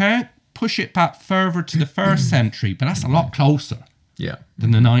 we can't push it back further to the 1st century, but that's a lot closer Yeah.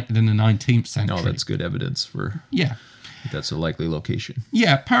 than the 19th century. No, that's good evidence for Yeah. that's a likely location.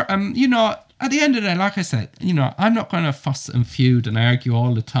 Yeah, at the end of the day, like I said, I'm not going to fuss and feud and argue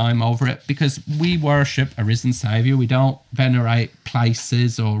all the time over it because we worship a risen Saviour. We don't venerate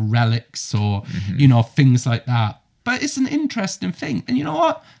places or relics or, things like that. But it's an interesting thing. And you know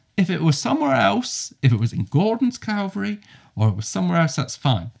what? If it was somewhere else, if it was in Gordon's Calvary or it was somewhere else, that's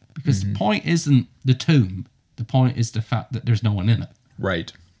fine. Because the point isn't the tomb. The point is the fact that there's no one in it.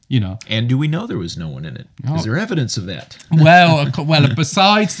 Right. And do we know there was no one in it? Is there evidence of that? Well,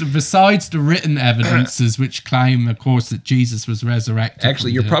 besides the written evidences which claim, of course, that Jesus was resurrected.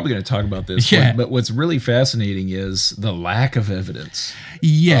 Actually, you're probably going to talk about this. Yeah. But what's really fascinating is the lack of evidence.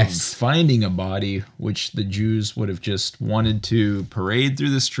 Yes. Of finding a body, which the Jews would have just wanted to parade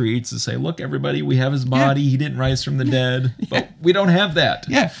through the streets and say, look, everybody, we have his body. He didn't rise from the dead. But we don't have that.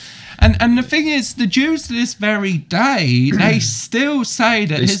 Yeah. And the thing is, the Jews to this very day, they still say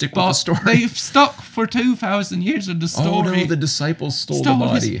that his stick with the story. They've stuck for 2,000 years with the story. Oh no, the disciples stole the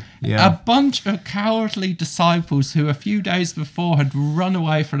body. A bunch of cowardly disciples who a few days before had run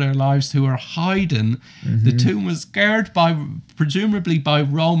away for their lives, who were hiding. The tomb was guarded presumably by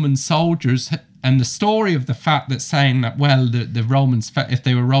Roman soldiers. And the story of the fact that saying that, well, the Romans, if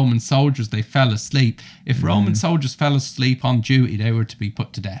they were Roman soldiers, they fell asleep. If Roman soldiers fell asleep on duty, they were to be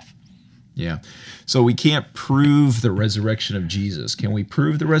put to death. Yeah. So we can't prove the resurrection of Jesus. Can we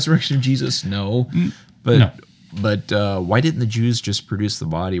prove the resurrection of Jesus? No. But why didn't the Jews just produce the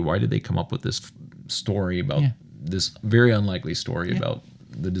body? Why did they come up with this story about this very unlikely story about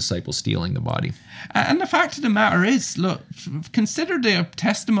the disciples stealing the body? And the fact of the matter is, look, consider the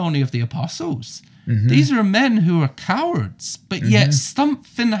testimony of the apostles. These are men who are cowards, but yet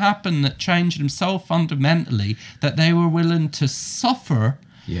something happened that changed them so fundamentally that they were willing to suffer.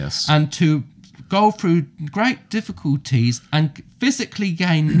 Yes. And to go through great difficulties and physically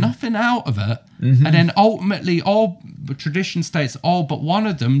gain nothing out of it. And then ultimately, all tradition states, all but one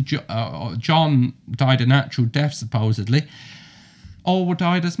of them, John, died a natural death, supposedly. All were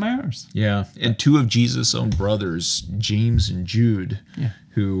died as martyrs. Yeah. And 2 of Jesus' own brothers, James and Jude,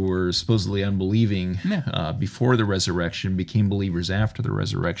 who were supposedly unbelieving before the resurrection, became believers after the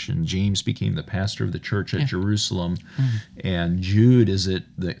resurrection. James became the pastor of the church at Jerusalem. And Jude,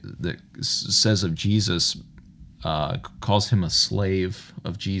 that says of Jesus, calls him a slave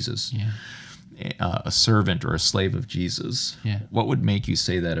of Jesus. A servant or a slave of Jesus. What would make you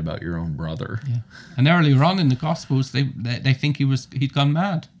say that about your own brother? And earlier on in the Gospels, they think he'd gone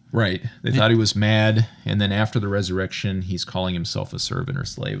mad. Right. They thought he was mad, and then after the resurrection, he's calling himself a servant or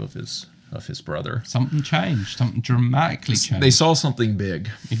slave of of his brother. Something changed. Something dramatically changed. They saw something big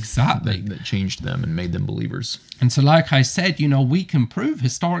Exactly. that changed them and made them believers. And so, like I said, we can prove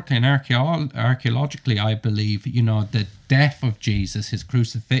historically and archaeologically, I believe, the death of Jesus, his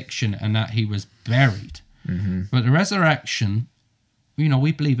crucifixion, and that he was buried. Mm-hmm. But the resurrection,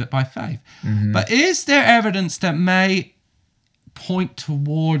 we believe it by faith. Mm-hmm. But is there evidence that may point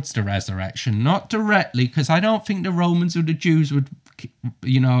towards the resurrection? Not directly, because I don't think the Romans or the Jews would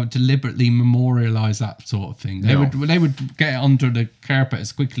deliberately memorialize that sort of thing. They would get it under the carpet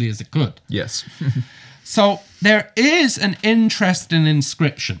as quickly as it could. Yes. So there is an interesting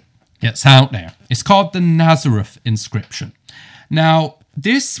inscription that's out there. It's called the Nazareth inscription. Now,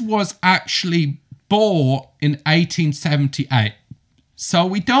 this was actually bought in 1878. So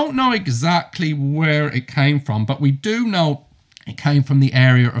we don't know exactly where it came from, but we do know it came from the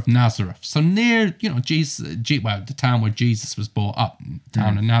area of Nazareth. So near, the town where Jesus was brought up, the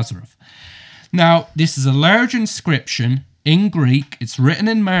town of Nazareth. Now, this is a large inscription in Greek. It's written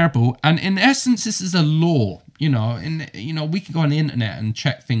in marble. And in essence, this is a law. We can go on the internet and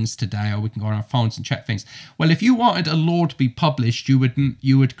check things today, or we can go on our phones and check things. Well, if you wanted a law to be published, you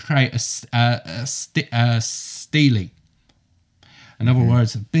would create a stele. In other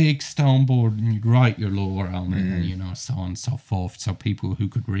words, a big stone board, and you'd write your law on it, and so on and so forth, so people who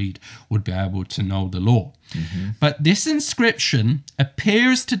could read would be able to know the law. Mm-hmm. But this inscription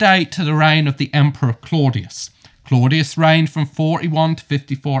appears to date to the reign of the Emperor Claudius. Claudius reigned from 41 to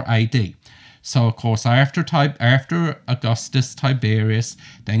 54 AD. So, of course, after Augustus, Tiberius,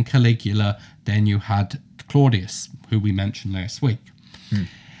 then Caligula, then you had Claudius, who we mentioned last week.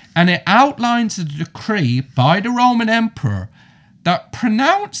 And it outlines a decree by the Roman Emperor that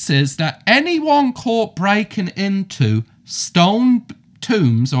pronounces that anyone caught breaking into stone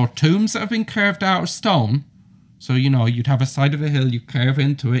tombs, or tombs that have been carved out of stone, so you'd have a side of a hill, you carve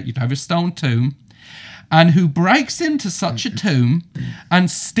into it, you'd have a stone tomb, and who breaks into such a tomb and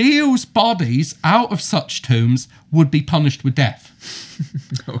steals bodies out of such tombs would be punished with death.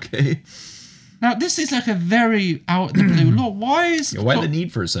 Okay. Now, this is like a very out-of-the-blue law. Why the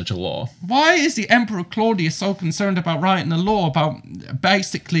need for such a law? Why is the Emperor Claudius so concerned about writing a law about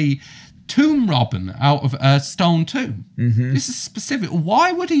basically tomb robbing out of a stone tomb? Mm-hmm. This is specific.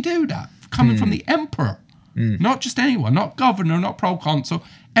 Why would he do that? Coming from the Emperor. Not just anyone, not governor, not proconsul,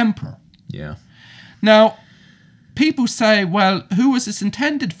 Emperor. Yeah. Now, people say, well, who was this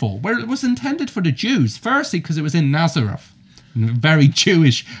intended for? Well, it was intended for the Jews. Firstly, because it was in Nazareth. Very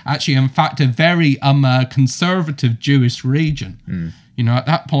Jewish, actually, in fact, a very conservative Jewish region. At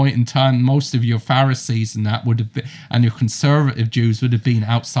that point in time, most of your Pharisees and that would have been, and your conservative Jews would have been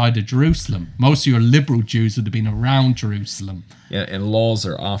outside of Jerusalem. Most of your liberal Jews would have been around Jerusalem. Yeah, and laws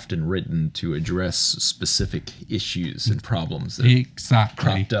are often written to address specific issues and problems that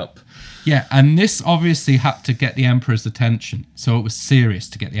cropped up. Yeah, and this obviously had to get the emperor's attention. So it was serious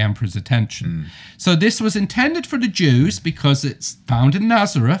to get the emperor's attention. So this was intended for the Jews because it's found in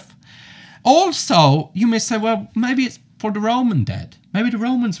Nazareth. Also, you may say, well, maybe it's for the Roman dead. Maybe the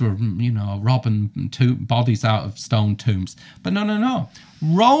Romans were, robbing bodies out of stone tombs. But no.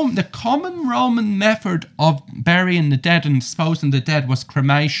 The common Roman method of burying the dead and disposing the dead was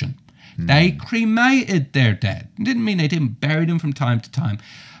cremation. They cremated their dead. It didn't mean they didn't bury them from time to time,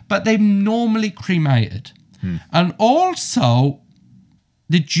 but they normally cremated. And also,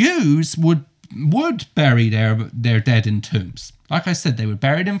 the Jews would bury their dead in tombs. Like I said, they would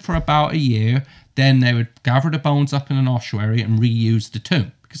bury them for about a year. Then they would gather the bones up in an ossuary and reuse the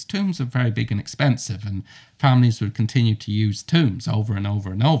tomb, because tombs are very big and expensive, and families would continue to use tombs over and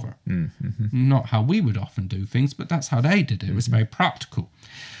over and over. Mm-hmm. Not how we would often do things, but that's how they did it. It was very practical.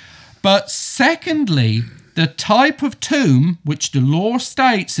 But secondly, the type of tomb which the law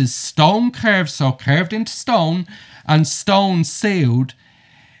states is stone carved, so carved into stone and stone sealed,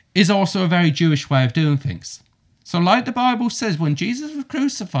 is also a very Jewish way of doing things. So like the Bible says, when Jesus was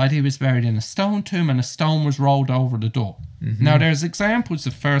crucified, he was buried in a stone tomb and a stone was rolled over the door. Mm-hmm. Now, there's examples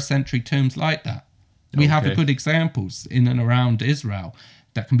of first century tombs like that. We have good examples in and around Israel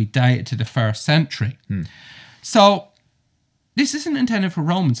that can be dated to the first century. So this isn't intended for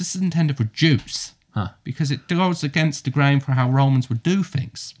Romans. This is intended for Jews. Because it goes against the grain for how Romans would do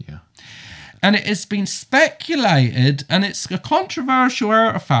things. Yeah. And it has been speculated, and it's a controversial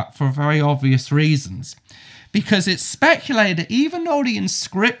artifact for very obvious reasons. Because it's speculated, even though the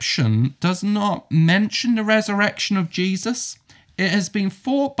inscription does not mention the resurrection of Jesus, it has been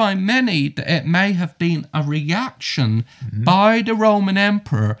thought by many that it may have been a reaction by the Roman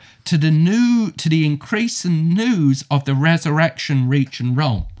emperor to the increasing news of the resurrection reaching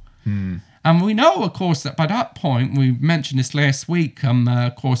Rome. And we know, of course, that by that point, we mentioned this last week,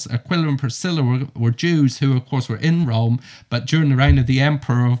 of course, Aquila and Priscilla were Jews who, of course, were in Rome. But during the reign of the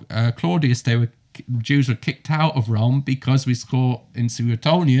Emperor Claudius, Jews were kicked out of Rome because we saw in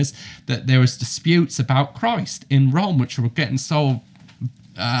Suetonius that there was disputes about Christ in Rome, which were getting so,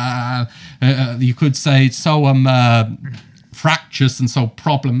 you could say, so fractious and so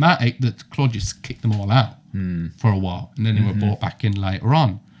problematic that Claudius kicked them all out for a while. And then they were brought back in later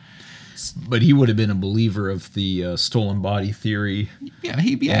on. But he would have been a believer of the stolen body theory. Yeah.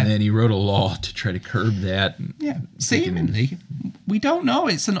 And then he wrote a law to try to curb that. Yeah, seemingly. We don't know.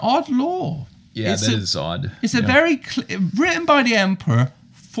 It's an odd law. Yeah, that is odd. It's a very written by the emperor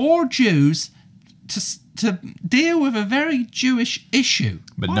for Jews to deal with a very Jewish issue.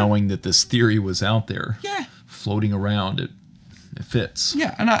 But knowing that this theory was out there, yeah, floating around, it fits.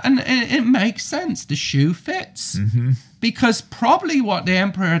 Yeah, and it makes sense. The shoe fits. Mm-hmm. Because probably what the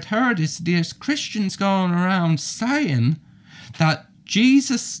emperor had heard is there's Christians going around saying that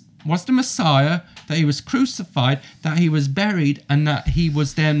Jesus was the Messiah, that he was crucified, that he was buried, and that he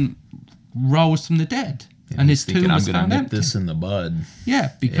was then rose from the dead. And his tomb was I'm found gonna nip empty. this in the bud. Yeah,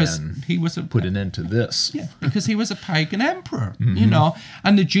 because he was put an end to this. Yeah, because he was a pagan emperor, you know,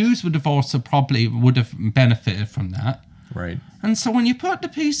 and the Jews would have benefited from that. Right. And so when you put the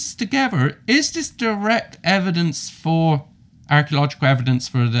pieces together, is this direct archaeological evidence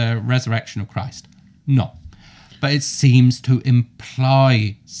for the resurrection of Christ? No. But it seems to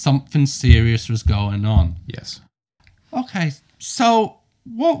imply something serious was going on. Yes. Okay, so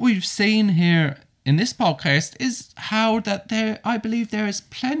what we've seen here in this podcast is how that I believe there is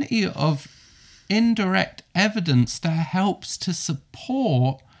plenty of indirect evidence that helps to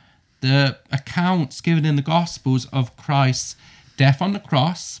support the accounts given in the Gospels of Christ's death on the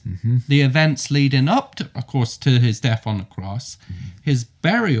cross, the events leading up, to, of course, to his death on the cross, his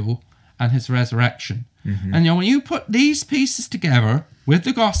burial, and his resurrection. And when you put these pieces together with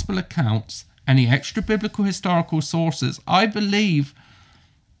the Gospel accounts and the extra biblical historical sources, I believe,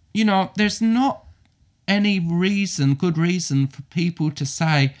 there's not any good reason for people to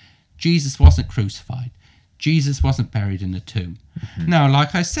say Jesus wasn't crucified. Jesus wasn't buried in the tomb. Now,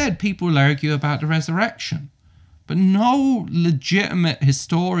 like I said, people argue about the resurrection, but no legitimate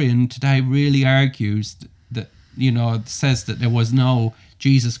historian today really argues that, says that there was no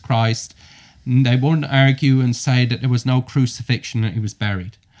Jesus Christ. They won't argue and say that there was no crucifixion, that he was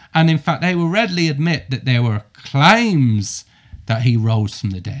buried. And in fact, they will readily admit that there were claims that he rose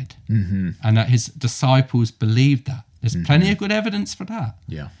from the dead and that his disciples believed that. There's plenty of good evidence for that.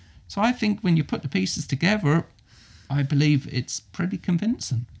 Yeah. So I think when you put the pieces together, I believe it's pretty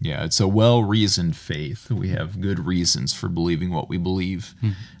convincing. Yeah, it's a well-reasoned faith. We have good reasons for believing what we believe.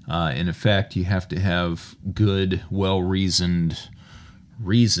 In effect, you have to have good, well-reasoned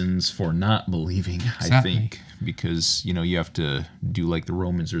reasons for not believing, Exactly. I think. Because, you have to do like the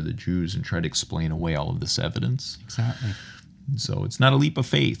Romans or the Jews and try to explain away all of this evidence. Exactly. So it's not a leap of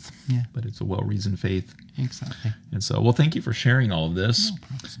faith, Yeah. but it's a well-reasoned faith. Exactly. And so, well, thank you for sharing all of this. No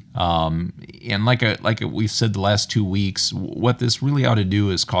problem. And like we've said the last 2 weeks, what this really ought to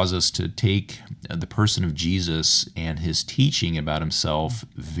do is cause us to take the person of Jesus and his teaching about himself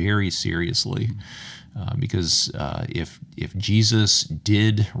very seriously. Because if Jesus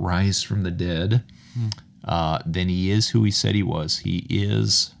did rise from the dead, then he is who he said he was. He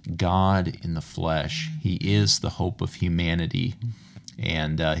is God in the flesh. He is the hope of humanity.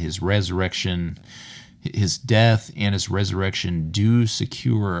 And his resurrection, his death and his resurrection do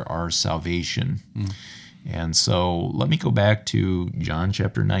secure our salvation. And so let me go back to John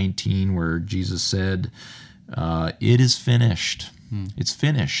chapter 19, where Jesus said, it is finished. It's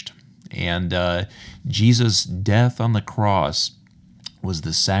finished. And Jesus' death on the cross was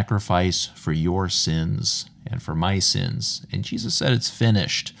the sacrifice for your sins and for my sins. And Jesus said it's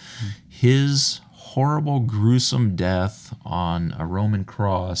finished. His horrible, gruesome death on a Roman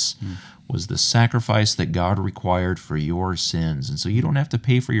cross was the sacrifice that God required for your sins. And so you don't have to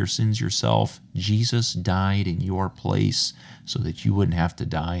pay for your sins yourself. Jesus died in your place so that you wouldn't have to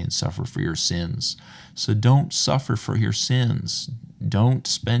die and suffer for your sins. So don't suffer for your sins. Don't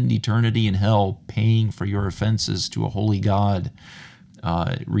spend eternity in hell paying for your offenses to a holy God.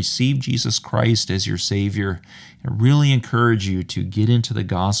 Receive Jesus Christ as your Savior. I really encourage you to get into the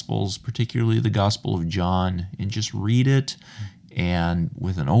Gospels, particularly the Gospel of John, and just read it and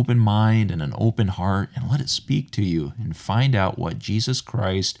with an open mind and an open heart, and let it speak to you and find out what Jesus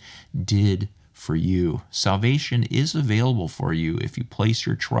Christ did for you. Salvation is available for you if you place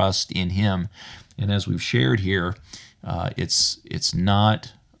your trust in him. And as we've shared here, it's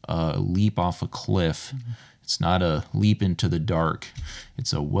not a leap off a cliff It's not a leap into the dark.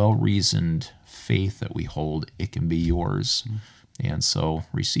 It's a well-reasoned faith that we hold. It can be yours. And so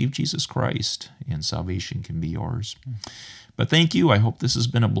receive Jesus Christ, and salvation can be yours. But thank you. I hope this has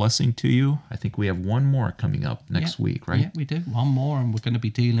been a blessing to you. I think we have one more coming up next week, right? Yeah, we do. One more, and we're going to be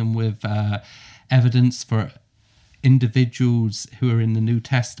dealing with evidence for individuals who are in the New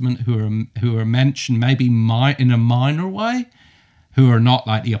Testament who are mentioned maybe in a minor way, who are not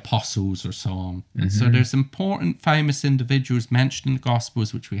like the apostles or so on. And so there's important, famous individuals mentioned in the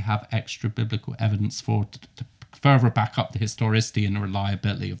Gospels which we have extra biblical evidence for to further back up the historicity and the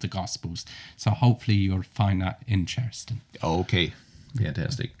reliability of the Gospels. So hopefully you'll find that interesting. Okay,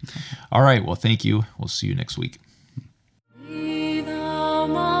 fantastic. All right, well, thank you. We'll see you next week. Be thou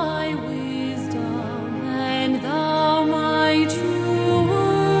my wisdom, and thou my true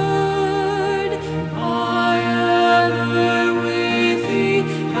word. I am with thee,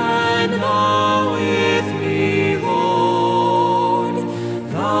 and thou with me, Lord.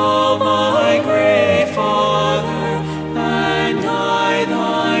 Thou my great Father, and I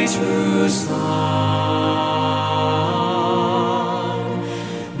thy true Son.